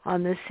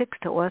 On the 6th,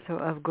 the author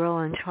of Girl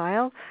on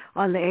Trial.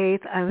 On the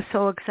 8th, I'm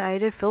so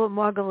excited, Philip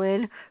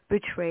Margolin,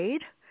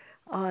 Betrayed.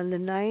 On the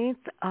 9th,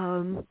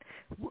 on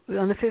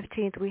the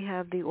 15th, we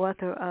have the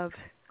author of,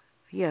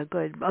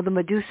 the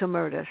Medusa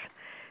Murders.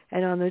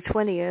 And on the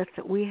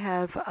 20th, we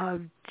have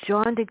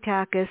John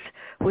Dictakis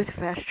with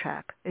Fast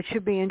Track. It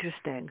should be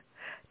interesting.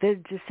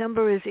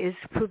 December is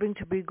proving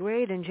to be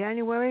great. In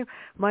January,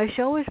 my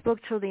show is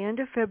booked till the end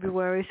of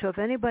February, so if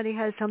anybody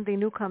has something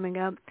new coming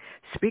up,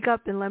 speak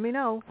up and let me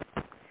know,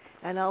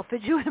 and I'll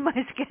fit you in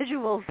my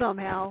schedule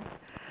somehow.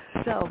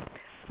 So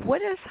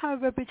What is her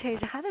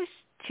reputation? How does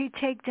she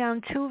take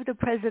down two of the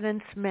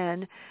president's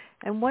men?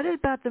 And what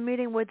about the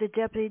meeting with the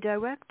deputy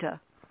director?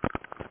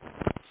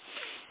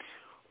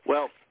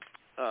 Well,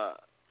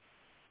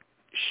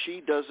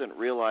 she doesn't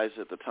realize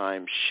at the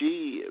time.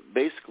 She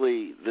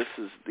basically, the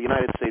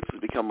United States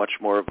has become much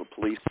more of a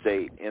police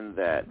state in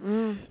that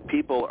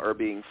people are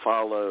being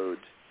followed.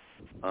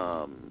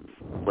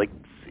 Like,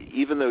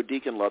 even though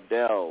Deacon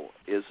Lobdell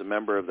is a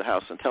member of the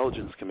House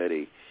Intelligence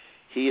Committee,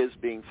 he is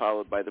being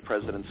followed by the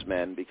president's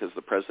men because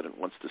the president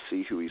wants to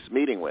see who he's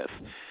meeting with.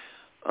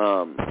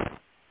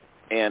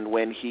 And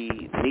when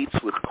he meets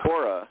with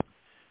Cora,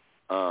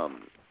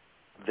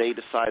 they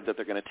decide that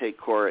they're going to take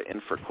Cora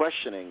in for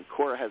questioning.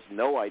 Cora has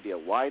no idea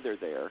why they're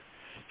there.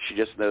 She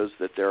just knows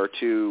that there are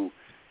two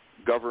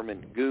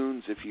government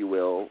goons, if you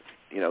will,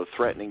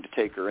 threatening to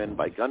take her in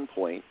by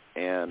gunpoint,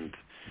 and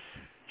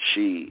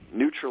she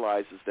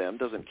neutralizes them,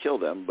 doesn't kill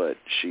them, but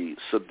she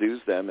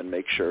subdues them and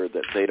makes sure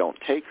that they don't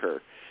take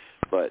her.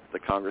 But the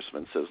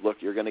congressman says, look,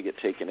 you're going to get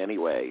taken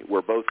anyway.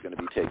 We're both going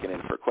to be taken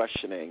in for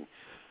questioning,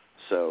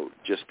 so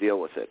just deal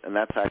with it. And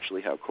that's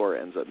actually how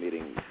Cora ends up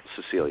meeting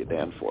Cecilia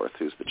Danforth,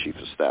 who's the chief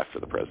of staff for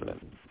the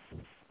president.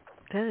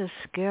 That is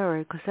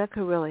scary, because that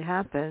could really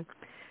happen.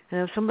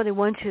 And if somebody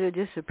wants you to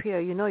disappear,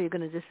 you know you're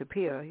going to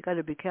disappear. You got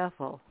to be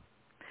careful.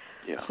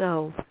 Yeah.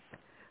 So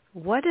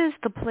what is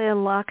the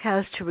plan Locke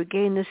has to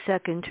regain the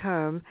second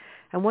term,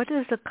 and what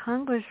does the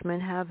congressman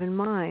have in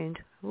mind?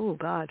 Oh,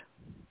 God.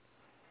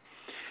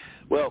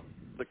 Well,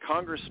 the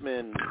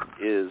congressman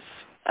is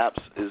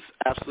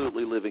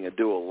absolutely living a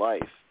dual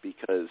life,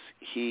 because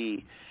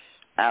he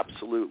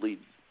absolutely,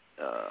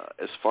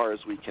 as far as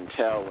we can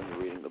tell when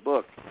you're reading the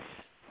book,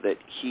 that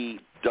he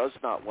does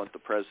not want the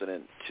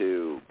president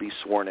to be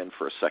sworn in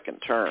for a second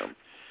term.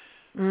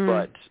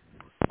 But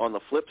on the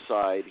flip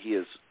side, he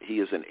is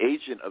an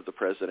agent of the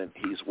president.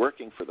 He's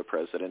working for the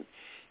president,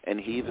 and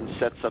he even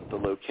sets up the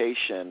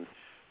location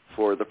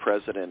for the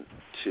president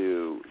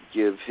to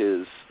give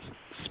his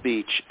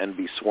speech and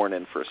be sworn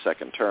in for a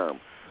second term,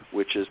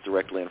 which is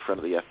directly in front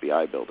of the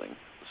FBI building.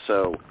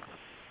 So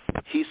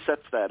he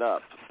sets that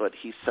up, but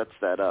he sets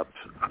that up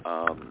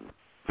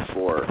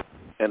for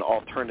an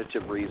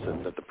alternative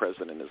reason that the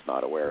president is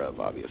not aware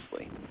of,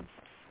 obviously.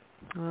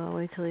 Well,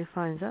 wait till he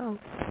finds out.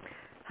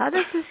 How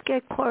does this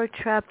get Cora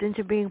trapped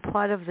into being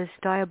part of this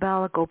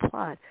diabolical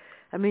plot?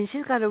 I mean,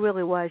 she's got to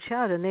really watch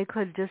out, and they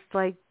could just,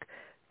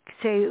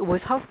 say it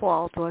was her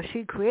fault or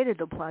she created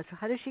the plot. So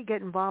how does she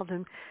get involved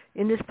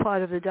in this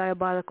part of the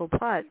diabolical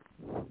plot?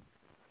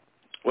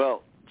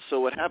 Well, so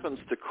what happens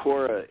to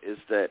Cora is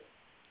that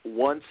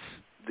once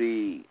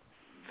the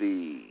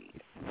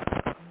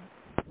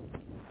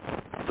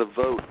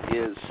vote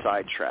is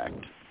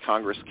sidetracked,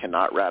 Congress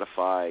cannot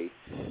ratify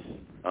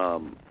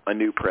a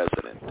new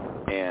president.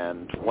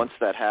 And once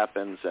that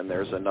happens and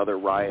there's another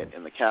riot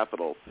in the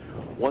Capitol,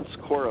 once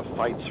Cora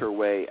fights her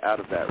way out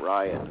of that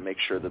riot and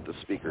makes sure that the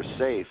speaker's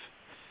safe,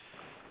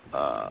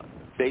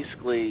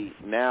 basically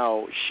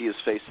now she is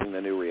facing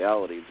the new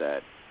reality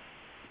that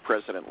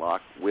President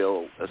Locke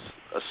will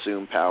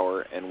assume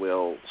power and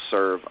will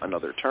serve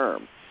another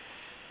term.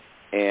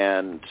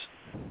 And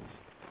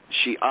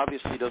she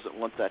obviously doesn't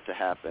want that to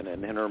happen.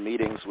 And in her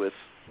meetings with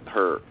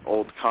her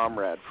old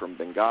comrade from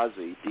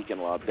Benghazi, Deacon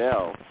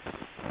Lobdell,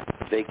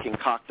 they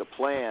concoct a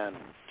plan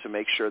to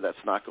make sure that's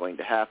not going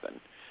to happen.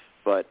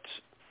 But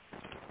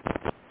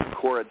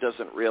Cora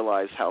doesn't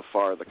realize how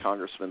far the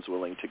congressman's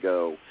willing to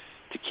go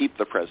to keep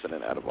the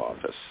president out of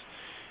office.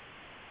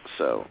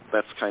 So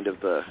that's kind of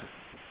the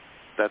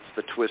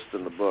twist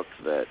in the book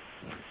that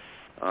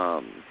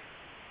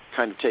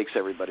kind of takes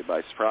everybody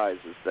by surprise,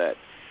 is that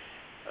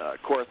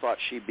Cora thought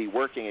she'd be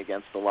working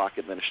against the Locke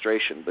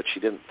administration, but she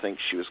didn't think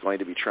she was going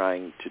to be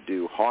trying to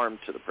do harm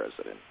to the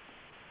president.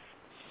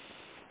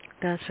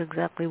 That's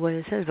exactly what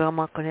it says, but I'm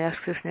not going to ask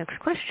this next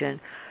question.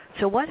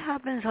 So what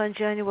happens on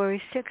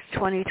January 6,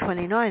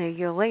 2029, a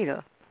year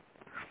later?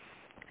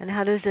 And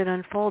how does it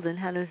unfold and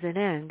how does it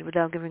end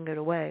without giving it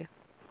away?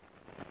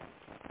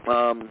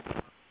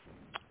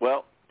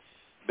 Well,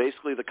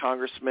 basically the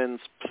congressman's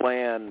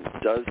plan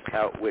does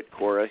outwit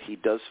Cora. He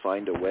does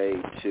find a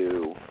way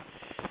to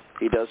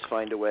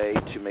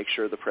make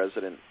sure the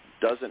president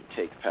doesn't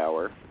take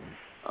power.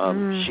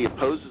 She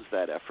opposes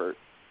that effort,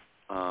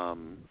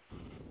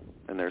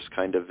 and there's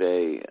kind of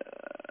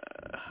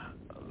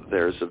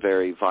there's a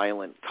very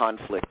violent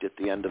conflict at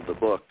the end of the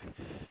book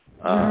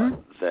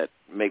that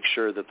makes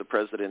sure that the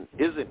president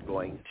isn't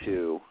going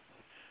to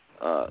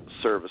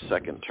serve a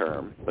second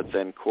term, but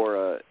then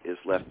Cora is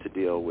left to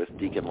deal with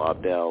Deacon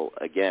Lobdell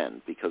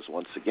again, because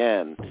once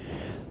again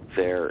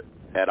they're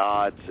at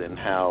odds in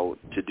how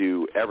to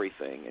do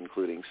everything,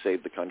 including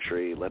save the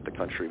country, let the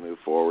country move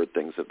forward,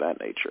 things of that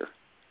nature.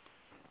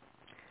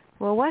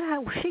 Well,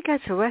 she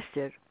gets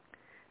arrested,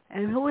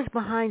 and who was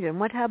behind her? And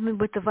what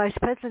happened with the vice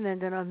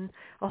president and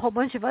a whole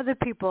bunch of other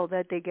people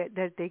that they get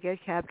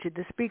captured?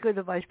 The speaker,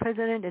 the vice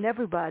president, and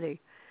everybody.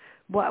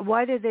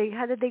 How did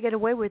they get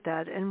away with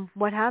that? And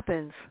what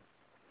happens?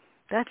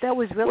 That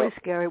was really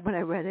scary when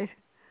I read it.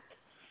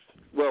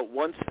 Well,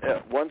 once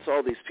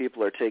all these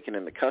people are taken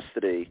into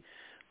custody,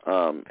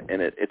 and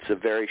it's a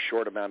very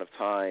short amount of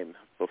time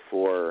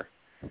before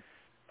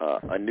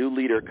a new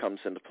leader comes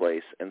into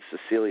place, and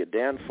Cecilia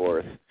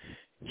Danforth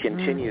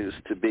continues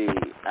to be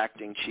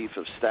acting chief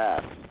of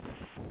staff.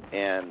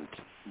 And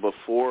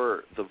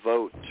before the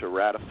vote to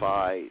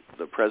ratify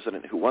the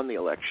president who won the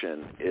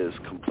election is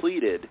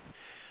completed,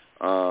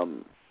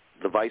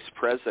 the vice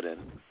president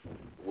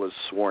was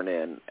sworn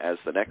in as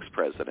the next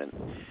president,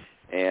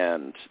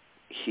 and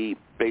he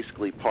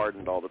basically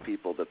pardoned all the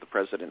people that the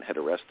president had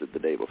arrested the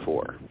day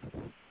before.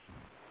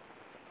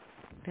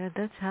 Yeah,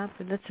 that's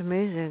happened. That's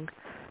amazing.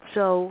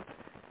 So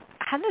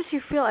how does she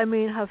feel? I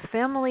mean, her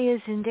family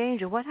is in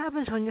danger. What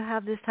happens when you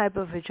have this type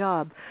of a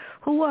job?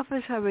 Who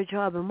offers her a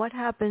job, and what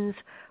happens?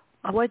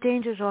 What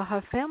dangers are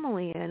her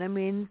family in? I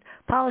mean,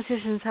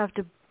 politicians have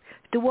to.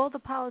 Do all the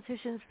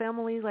politicians'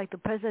 families, like the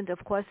president,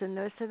 of course, and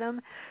nurse to them,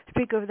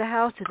 Speaker of the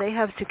House, do they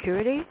have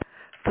security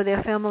for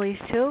their families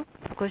too?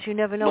 Because you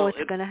never know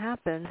what's going to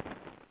happen.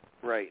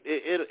 Right.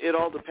 It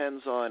all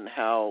depends on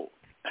how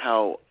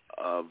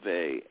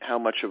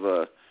much of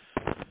a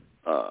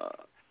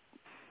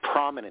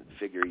prominent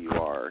figure you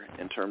are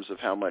in terms of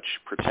how much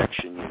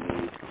protection you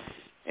need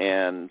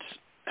and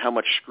how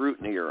much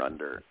scrutiny you're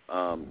under.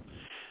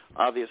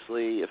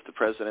 Obviously, if the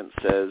president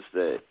says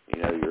that,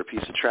 you're a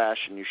piece of trash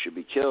and you should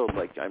be killed,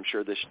 like I'm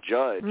sure this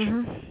judge,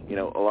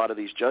 a lot of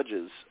these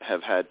judges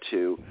have had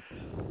to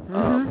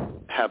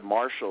have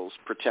marshals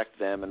protect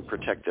them and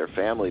protect their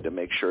family to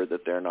make sure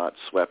that they're not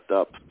swept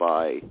up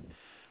by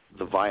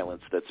the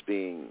violence that's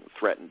being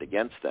threatened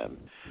against them.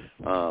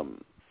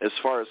 As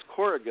far as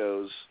Cora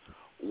goes,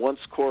 once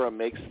Cora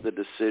makes the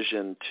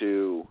decision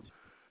to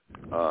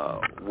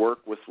work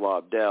with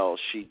Lobdell,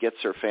 she gets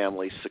her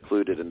family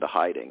secluded into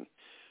hiding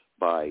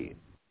by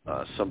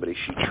somebody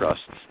she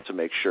trusts to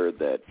make sure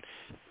that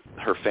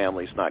her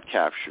family's not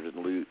captured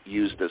and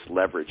used as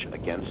leverage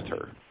against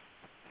her.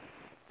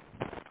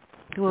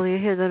 Well, you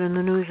hear that in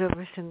the news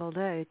every single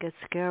day. It gets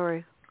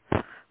scary,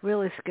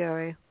 really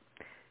scary.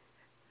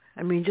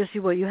 I mean, just see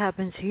what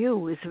happened to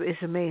you is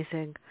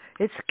amazing.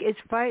 It's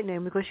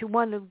frightening because you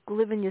want to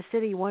live in your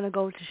city, you want to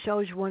go to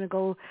shows, you want to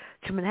go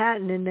to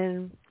Manhattan, and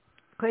then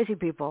crazy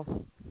people.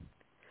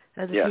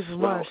 That's even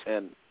worse.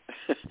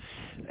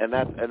 And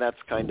that's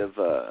kind of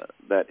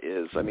that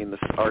is. I mean,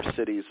 our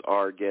cities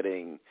are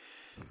getting.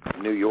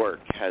 New York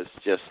has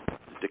just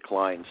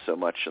declined so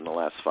much in the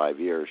last 5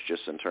 years,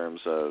 just in terms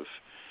of.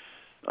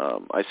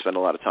 I spend a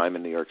lot of time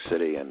in New York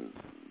City, and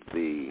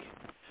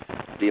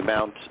the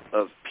amount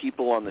of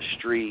people on the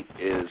street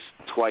is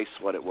twice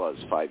what it was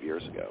 5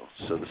 years ago.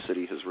 So the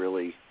city has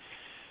really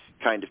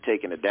kind of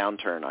taken a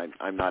downturn.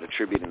 I'm not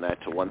attributing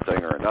that to one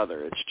thing or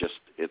another.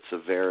 It's a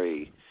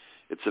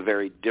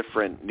very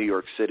different New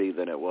York City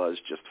than it was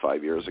just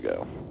 5 years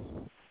ago.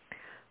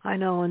 I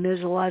know, and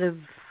there's a lot of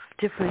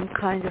different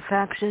kinds of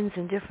factions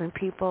and different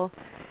people,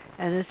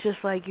 and it's just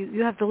like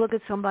you have to look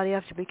at somebody, you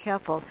have to be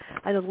careful.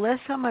 The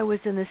last time I was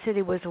in the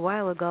city was a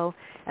while ago,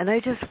 and we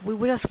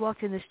just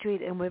walked in the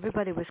street, and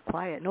everybody was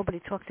quiet. Nobody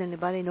talked to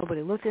anybody.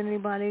 Nobody looked at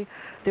anybody.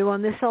 They were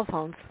on their cell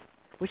phones,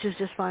 which is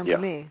just fine for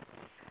me.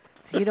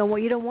 You don't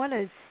want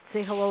to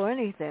say hello or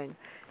anything.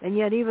 And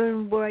yet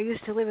even where I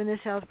used to live in the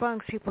South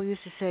Bronx, people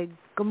used to say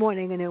good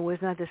morning, and it was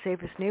not the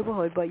safest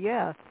neighborhood, but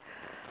yeah.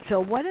 So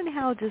what and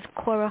how does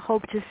Cora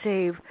hope to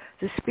save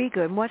the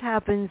speaker? And what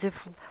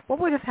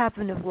would have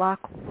happened if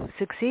Locke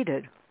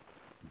succeeded?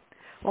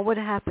 What would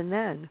have happened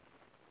then?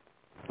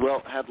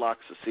 Well, had Locke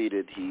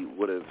succeeded, he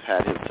would have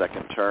had his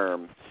second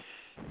term.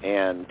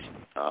 And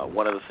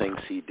one of the things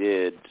he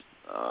did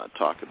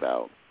talk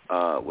about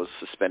was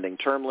suspending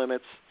term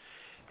limits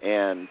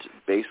and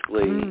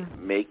basically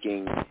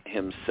making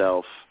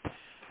himself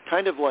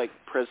kind of like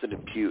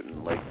President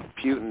Putin. Like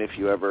Putin, if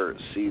you ever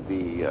see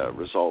the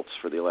results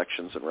for the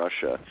elections in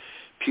Russia,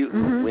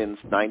 Putin wins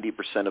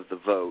 90% of the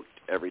vote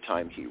every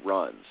time he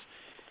runs.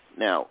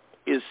 Now,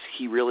 is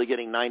he really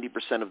getting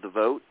 90% of the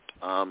vote?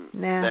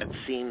 That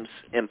seems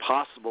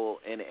impossible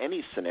in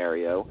any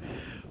scenario,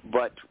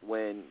 but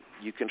when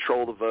you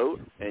control the vote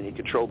and you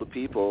control the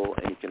people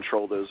and you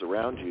control those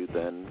around you,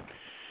 then,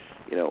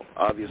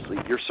 obviously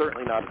you're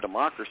certainly not a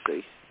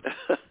democracy,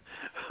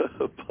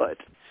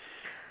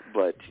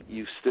 but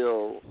you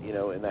still,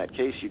 in that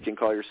case, you can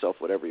call yourself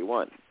whatever you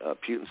want.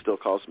 Putin still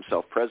calls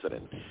himself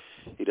president.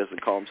 He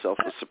doesn't call himself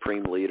the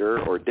supreme leader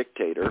or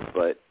dictator,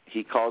 but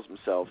he calls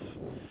himself,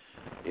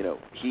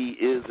 he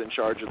is in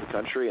charge of the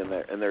country, and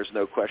there's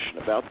no question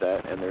about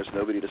that, and there's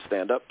nobody to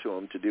stand up to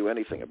him to do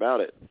anything about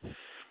it.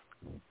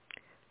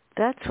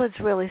 That's what's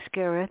really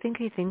scary. I think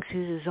he thinks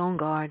he's his own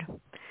God.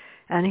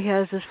 And he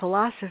has this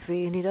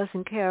philosophy, and he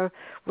doesn't care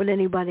what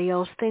anybody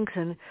else thinks.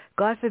 And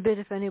God forbid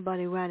if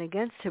anybody ran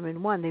against him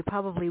and won, they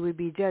probably would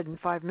be dead in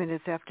 5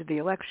 minutes after the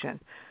election.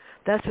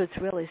 That's what's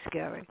really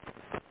scary.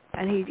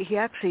 And he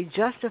actually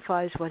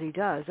justifies what he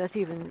does. That's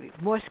even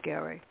more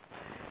scary.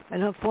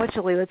 And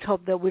unfortunately, let's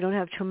hope that we don't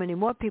have too many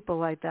more people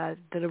like that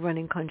are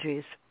running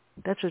countries.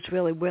 That's what's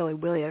really, really,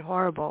 really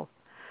horrible.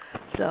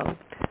 So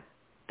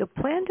the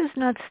plan does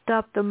not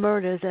stop the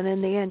murders, and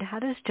in the end, how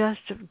does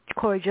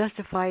Cora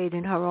justify it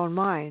in her own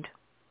mind?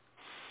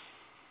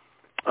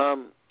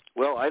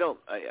 Well,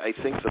 I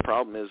think the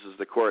problem is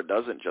that Cora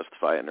doesn't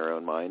justify it in her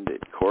own mind.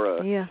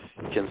 Cora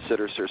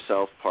considers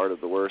herself part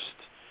of the worst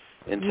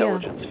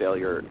intelligence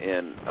failure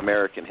in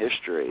American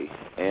history.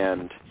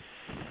 And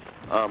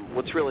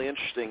what's really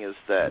interesting is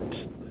that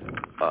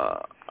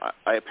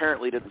I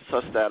apparently didn't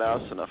suss that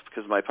out enough,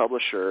 because my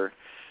publisher,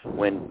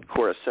 when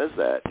Cora says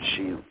that,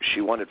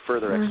 she wanted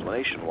further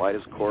explanation. Why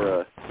does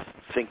Cora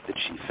think that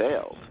she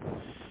failed?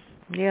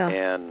 Yeah.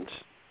 And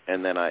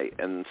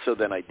so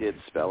then I did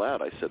spell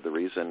out. I said the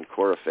reason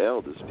Cora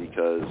failed is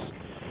because,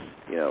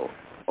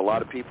 a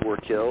lot of people were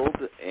killed,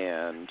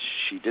 and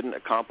she didn't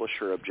accomplish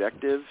her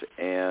objective.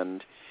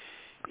 And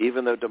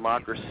even though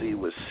democracy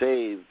was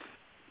saved,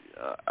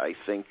 I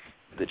think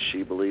that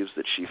she believes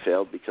that she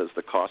failed because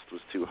the cost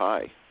was too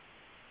high.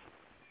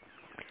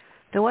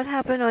 So what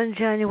happened on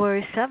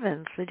January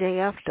 7th, the day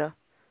after?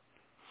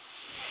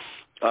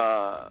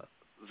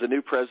 The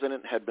new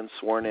president had been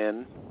sworn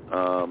in.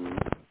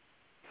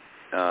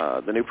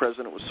 The new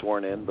president was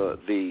sworn in.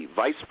 The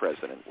vice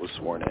president was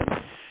sworn in.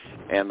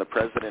 And the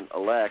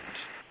president-elect,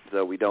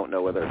 though we don't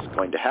know whether it's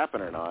going to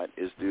happen or not,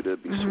 is due to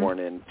be sworn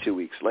in 2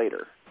 weeks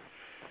later.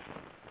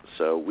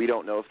 So we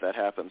don't know if that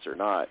happens or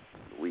not.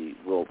 We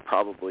will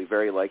probably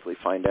very likely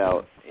find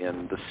out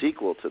in the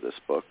sequel to this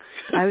book.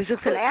 I was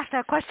just going to ask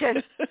that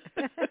question.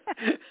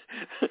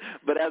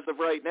 But as of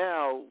right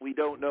now, we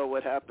don't know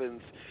what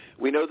happens.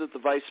 We know that the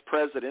vice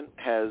president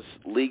has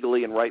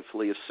legally and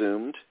rightfully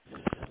assumed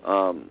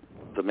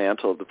the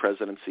mantle of the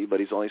presidency, but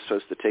he's only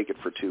supposed to take it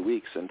for 2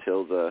 weeks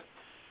until the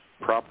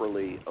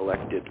properly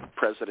elected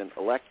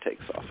president-elect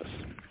takes office.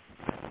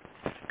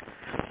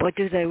 What,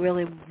 do they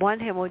really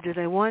want him, or do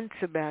they want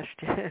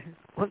Sebastian?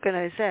 What can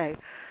I say?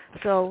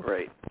 So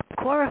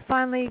Cora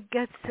finally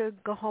gets to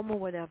go home or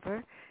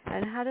whatever,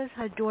 and how does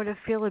her daughter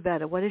feel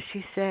about it? What does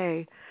she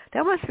say?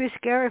 That must be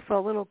scary for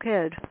a little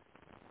kid.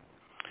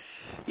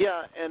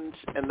 Yeah, and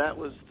that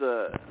was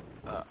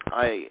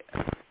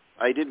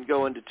I didn't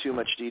go into too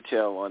much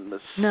detail on the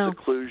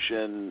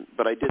seclusion,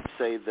 but I did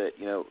say that,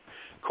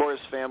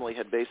 Cora's family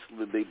had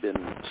basically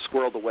been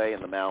squirreled away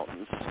in the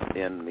mountains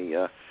in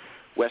the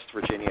West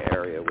Virginia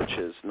area, which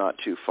is not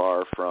too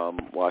far from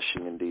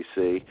Washington,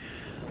 D.C.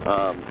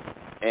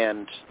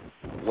 And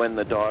when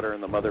the daughter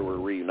and the mother were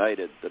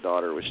reunited, the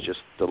daughter was just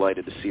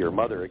delighted to see her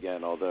mother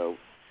again, although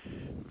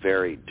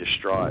very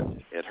distraught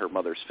at her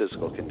mother's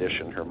physical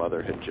condition. Her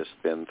mother had just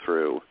been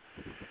through,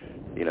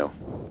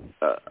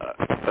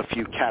 a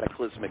few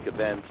cataclysmic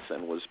events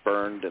and was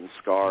burned and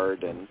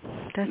scarred and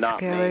not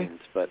maimed,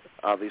 but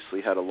obviously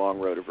had a long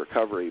road of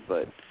recovery.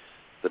 But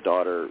the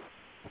daughter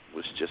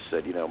was just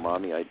said,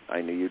 Mommy,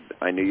 I knew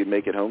you'd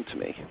make it home to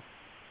me.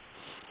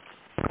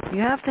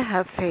 You have to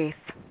have faith.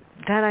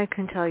 That I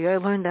can tell you. I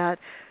learned that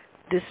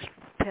this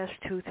past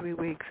 2-3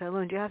 weeks. I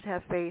learned you have to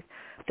have faith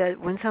that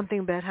when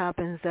something bad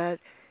happens, that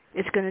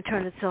it's going to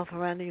turn itself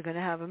around and you're going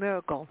to have a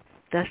miracle.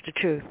 That's the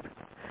truth.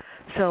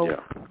 So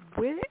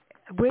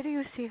where do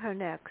you see her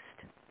next?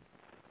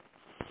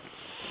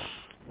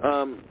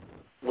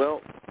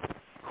 Well,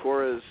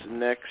 Cora's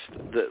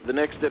the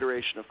next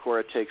iteration of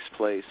Cora takes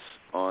place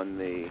on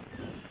the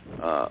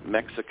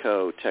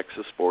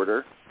Mexico-Texas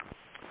border.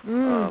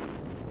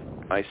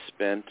 I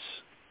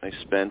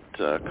spent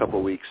a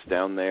couple weeks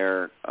down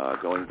there,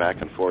 going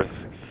back and forth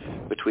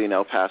between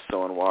El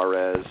Paso and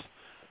Juarez,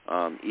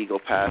 Eagle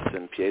Pass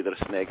and Piedras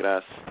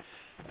Negras,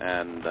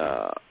 and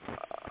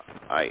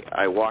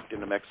I walked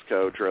into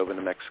Mexico, drove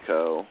into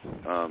Mexico.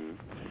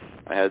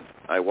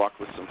 I walked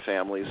with some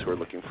families who were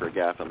looking for a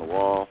gap in the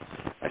wall.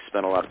 I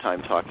spent a lot of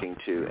time talking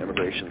to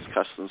Immigration's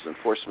Customs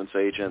Enforcement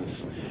agents,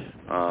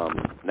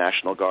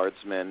 National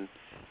Guardsmen,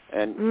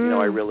 and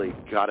I really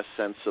got a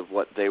sense of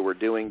what they were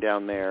doing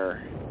down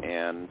there.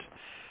 And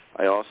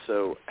I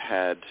also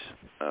had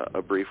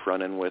a brief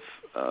run-in with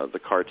the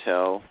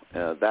cartel.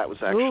 That was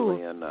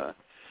actually in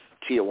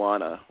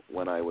Tijuana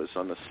when I was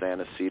on the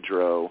San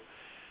Isidro,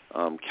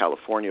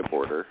 California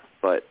border.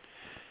 But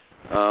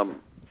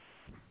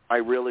I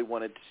really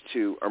wanted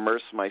to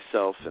immerse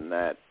myself in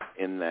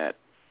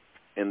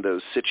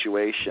those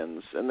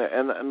situations, and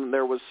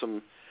there was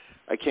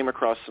I came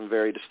across some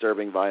very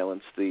disturbing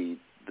violence. The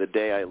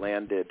day I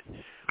landed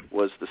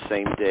was the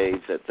same day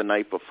that the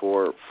night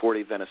before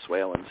 40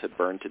 Venezuelans had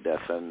burned to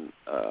death in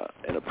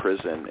a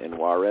prison in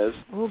Juarez.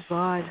 Oh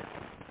God!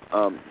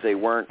 They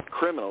weren't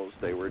criminals;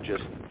 they were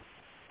just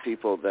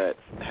people that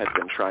had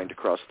been trying to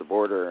cross the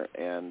border,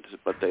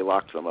 but they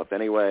locked them up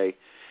anyway,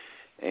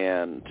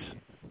 and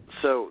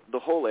so the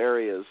whole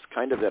area is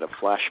kind of at a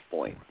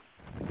flashpoint,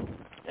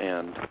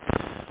 and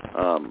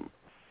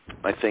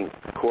I think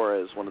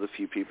Cora is one of the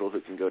few people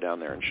who can go down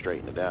there and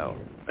straighten it out.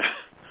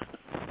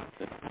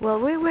 Well,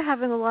 we're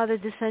having a lot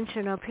of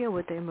dissension up here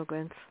with the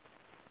immigrants.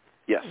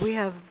 Yes. We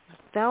have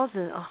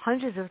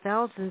hundreds of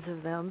thousands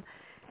of them,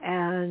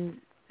 and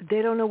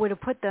they don't know where to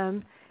put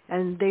them.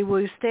 And they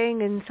were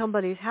staying in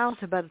somebody's house,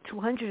 about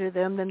 200 of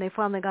them. Then they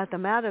finally got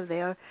them out of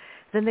there.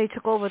 then they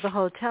took over the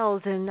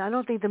hotels, and I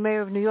don't think the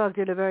mayor of New York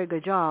did a very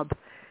good job.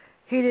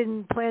 He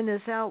didn't plan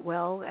this out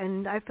well,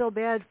 and I feel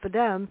bad for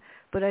them,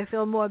 but I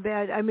feel more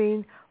bad. I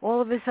mean,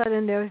 all of a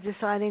sudden they're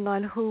deciding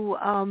on who,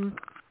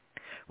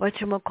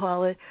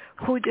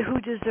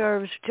 who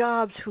deserves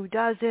jobs, who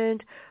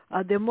doesn't.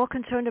 They're more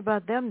concerned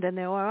about them than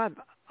they are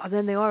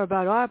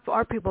about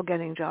our people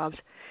getting jobs.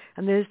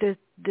 And there's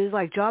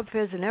like job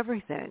fairs and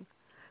everything.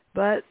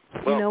 But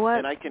you know what?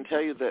 And I can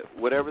tell you that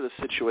whatever the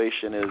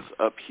situation is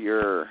up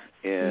here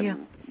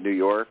in New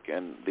York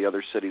and the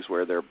other cities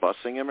where they're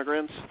busing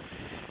immigrants,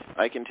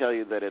 I can tell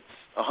you that it's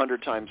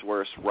 100 times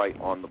worse right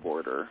on the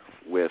border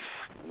with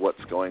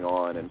what's going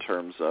on in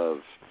terms of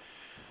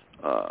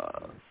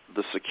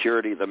the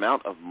security, the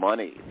amount of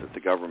money that the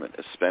government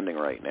is spending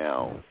right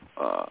now.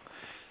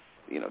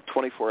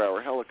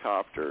 24-hour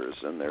helicopters,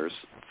 and there's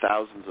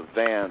thousands of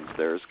vans.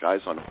 There's guys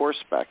on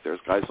horseback. There's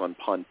guys on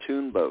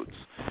pontoon boats.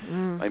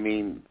 I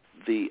mean,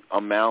 the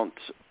amount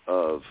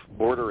of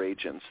border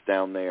agents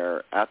down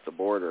there at the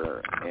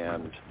border,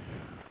 and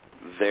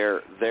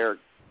they're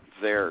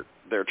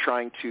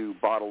trying to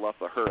bottle up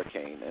a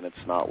hurricane, and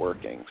it's not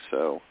working.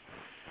 So,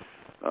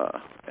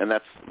 and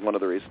that's one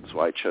of the reasons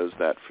why I chose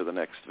that for the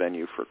next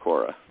venue for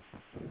Cora.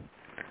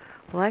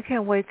 Well, I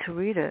can't wait to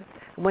read it.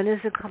 When is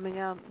it coming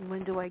out?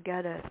 When do I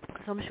get it?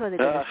 Because I'm sure they're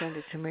going to send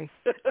it to me.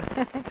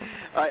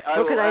 I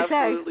will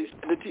absolutely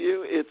send it to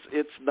you.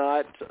 It's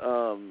not.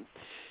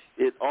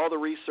 All the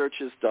research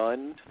is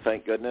done.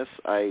 Thank goodness.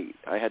 I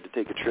had to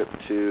take a trip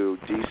to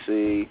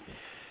D.C.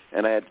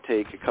 and I had to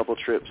take a couple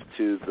trips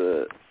to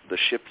the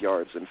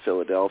shipyards in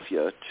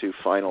Philadelphia to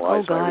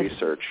finalize my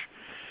research.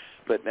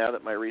 But now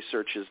that my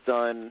research is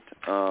done,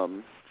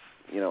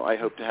 I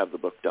hope to have the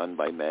book done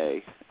by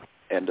May,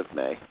 end of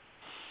May.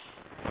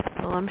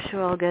 Well, I'm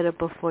sure I'll get it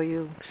before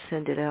you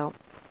send it out.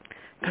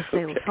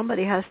 Okay.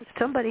 Somebody has.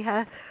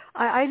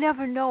 I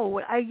never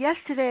know.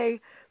 Yesterday,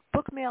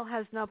 book mail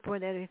has not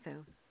brought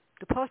anything.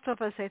 The post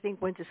office, I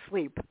think, went to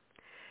sleep.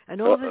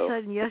 And all of a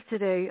sudden,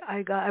 yesterday,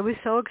 I was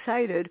so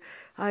excited.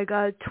 I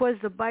got "'Twas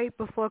the Bite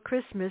Before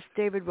Christmas,"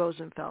 David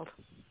Rosenfeld.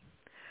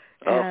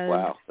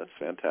 Wow, that's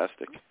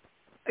fantastic.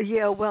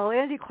 Yeah, well,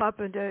 Andy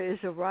Carpenter is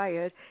a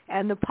riot,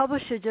 and the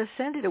publisher just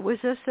sent it. It was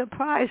a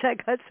surprise. I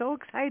got so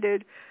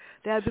excited.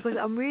 That because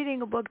I'm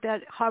reading a book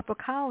that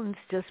HarperCollins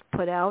just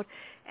put out,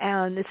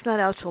 and it's not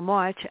out till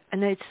March,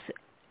 and it's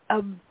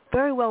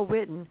very well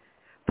written,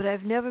 but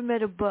I've never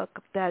met a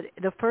book that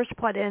the first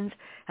part ends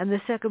and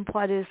the second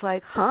part is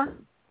like, huh?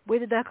 Where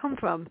did that come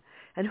from?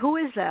 And who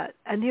is that?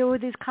 And here are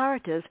these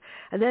characters,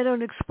 and they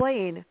don't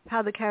explain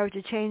how the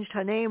character changed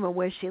her name or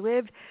where she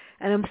lived,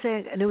 and I'm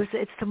saying, and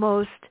it's the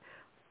most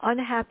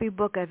unhappy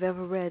book I've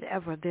ever read,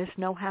 ever. There's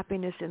no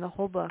happiness in the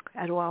whole book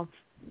at all.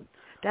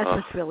 That's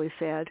what's really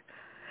sad.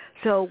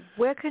 So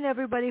where can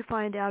everybody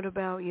find out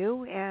about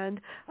you? And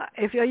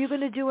are you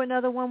going to do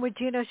another one with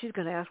Gina? She's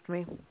going to ask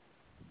me.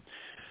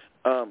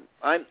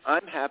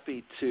 I'm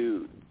happy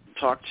to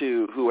talk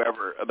to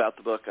whoever about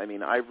the book. I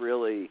mean,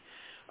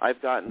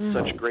 I've gotten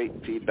such great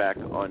feedback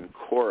on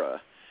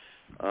Cora,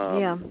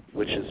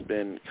 which has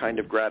been kind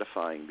of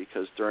gratifying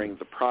because during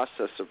the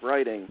process of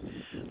writing,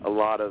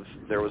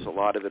 there was a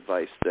lot of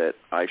advice that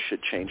I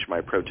should change my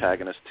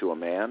protagonist to a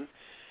man,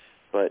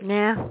 but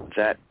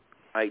that.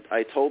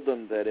 I told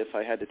them that if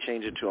I had to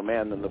change it to a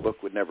man, then the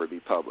book would never be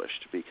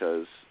published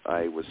because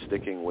I was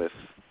sticking with,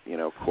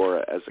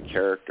 Cora as a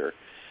character.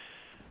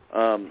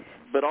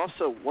 But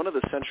also, one of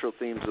the central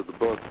themes of the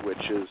book,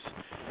 which is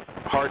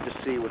hard to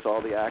see with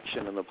all the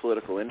action and the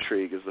political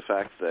intrigue, is the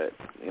fact that,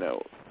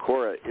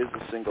 Cora is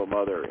a single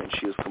mother and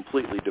she is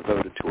completely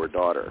devoted to her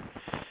daughter.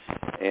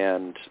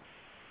 And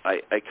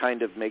I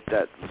kind of make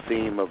that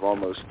theme of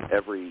almost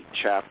every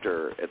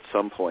chapter at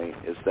some point,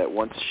 is that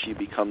once she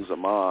becomes a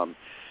mom,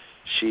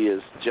 she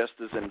is just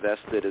as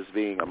invested as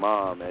being a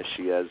mom as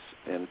she is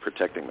in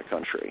protecting the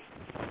country.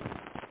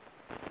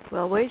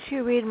 Well, wait till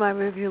you read my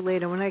review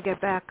later when I get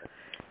back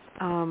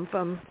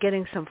from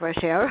getting some fresh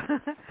air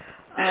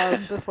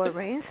before it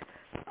rains.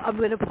 I'm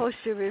going to post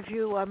a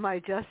review on my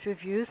Just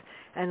Reviews,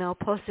 and I'll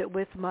post it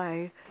with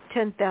my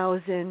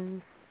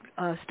 10,000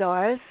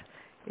 stars.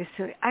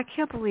 I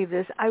can't believe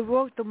this. I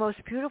wrote the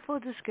most beautiful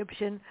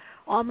description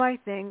on my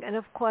thing, and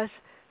of course,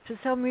 for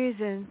some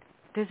reason,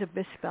 there's a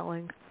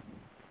misspelling.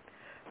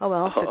 Oh,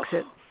 well, I'll fix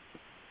it.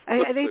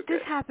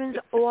 This happens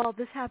all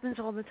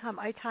the time.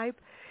 I type,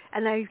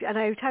 and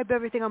I type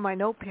everything on my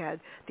notepad.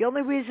 The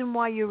only reason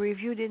why your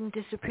review didn't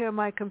disappear on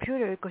my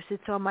computer is because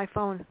it's on my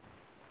phone.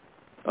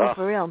 Oh,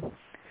 for real.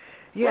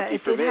 Yeah,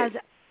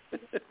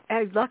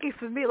 lucky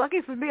for me.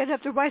 Lucky for me, I'd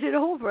have to write it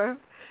over,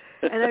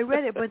 and I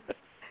read it. But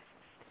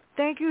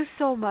thank you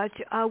so much.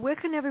 Where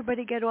can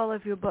everybody get all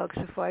of your books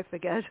before I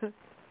forget?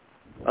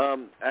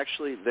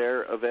 Actually,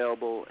 they're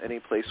available any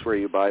place where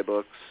you buy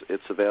books.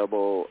 It's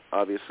available,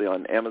 obviously,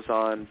 on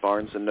Amazon,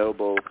 Barnes &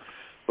 Noble,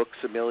 Books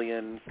A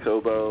Million,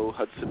 Kobo,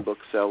 Hudson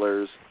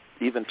Booksellers,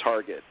 even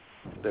Target.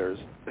 There's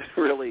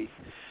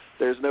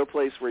no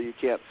place where you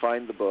can't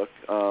find the book.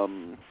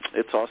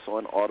 It's also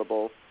on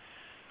Audible.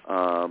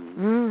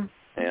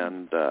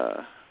 And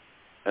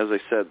as I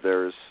said,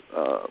 there's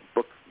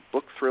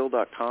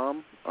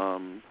bookthrill.com,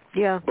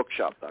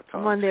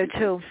 bookshop.com. I'm on there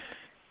too.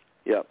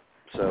 Yep.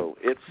 So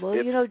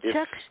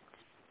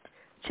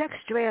check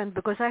Strand,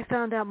 because I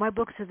found out my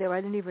books are there.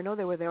 I didn't even know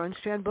they were there on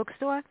Strand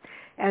Bookstore,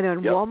 and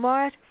on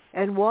Walmart,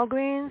 and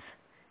Walgreens,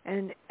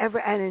 and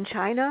in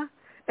China,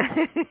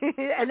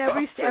 and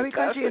every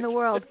country in the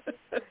world.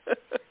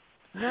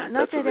 Not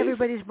that amazing.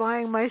 Everybody's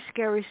buying my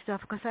scary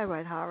stuff, because I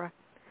write horror.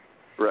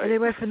 Right. And they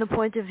went from the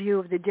point of view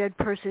of the dead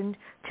person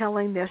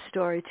telling their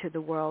story to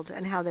the world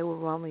and how they were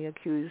wrongly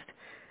accused.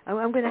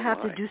 I'm going to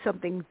have to do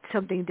something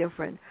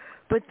different.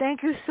 But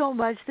thank you so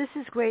much. This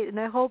is great, and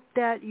I hope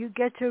that you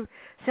get to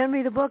send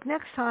me the book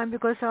next time,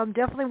 because I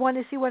definitely want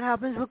to see what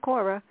happens with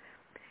Cora.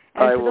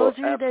 And I will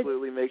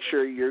absolutely make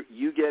sure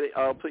you get it.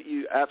 I'll put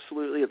you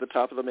absolutely at the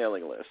top of the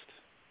mailing list.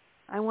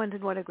 I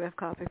wanted autographed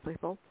copy,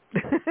 people.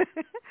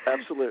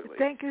 Absolutely.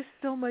 Thank you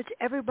so much.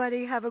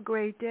 Everybody have a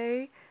great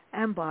day,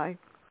 and bye.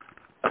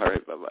 All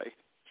right, bye-bye.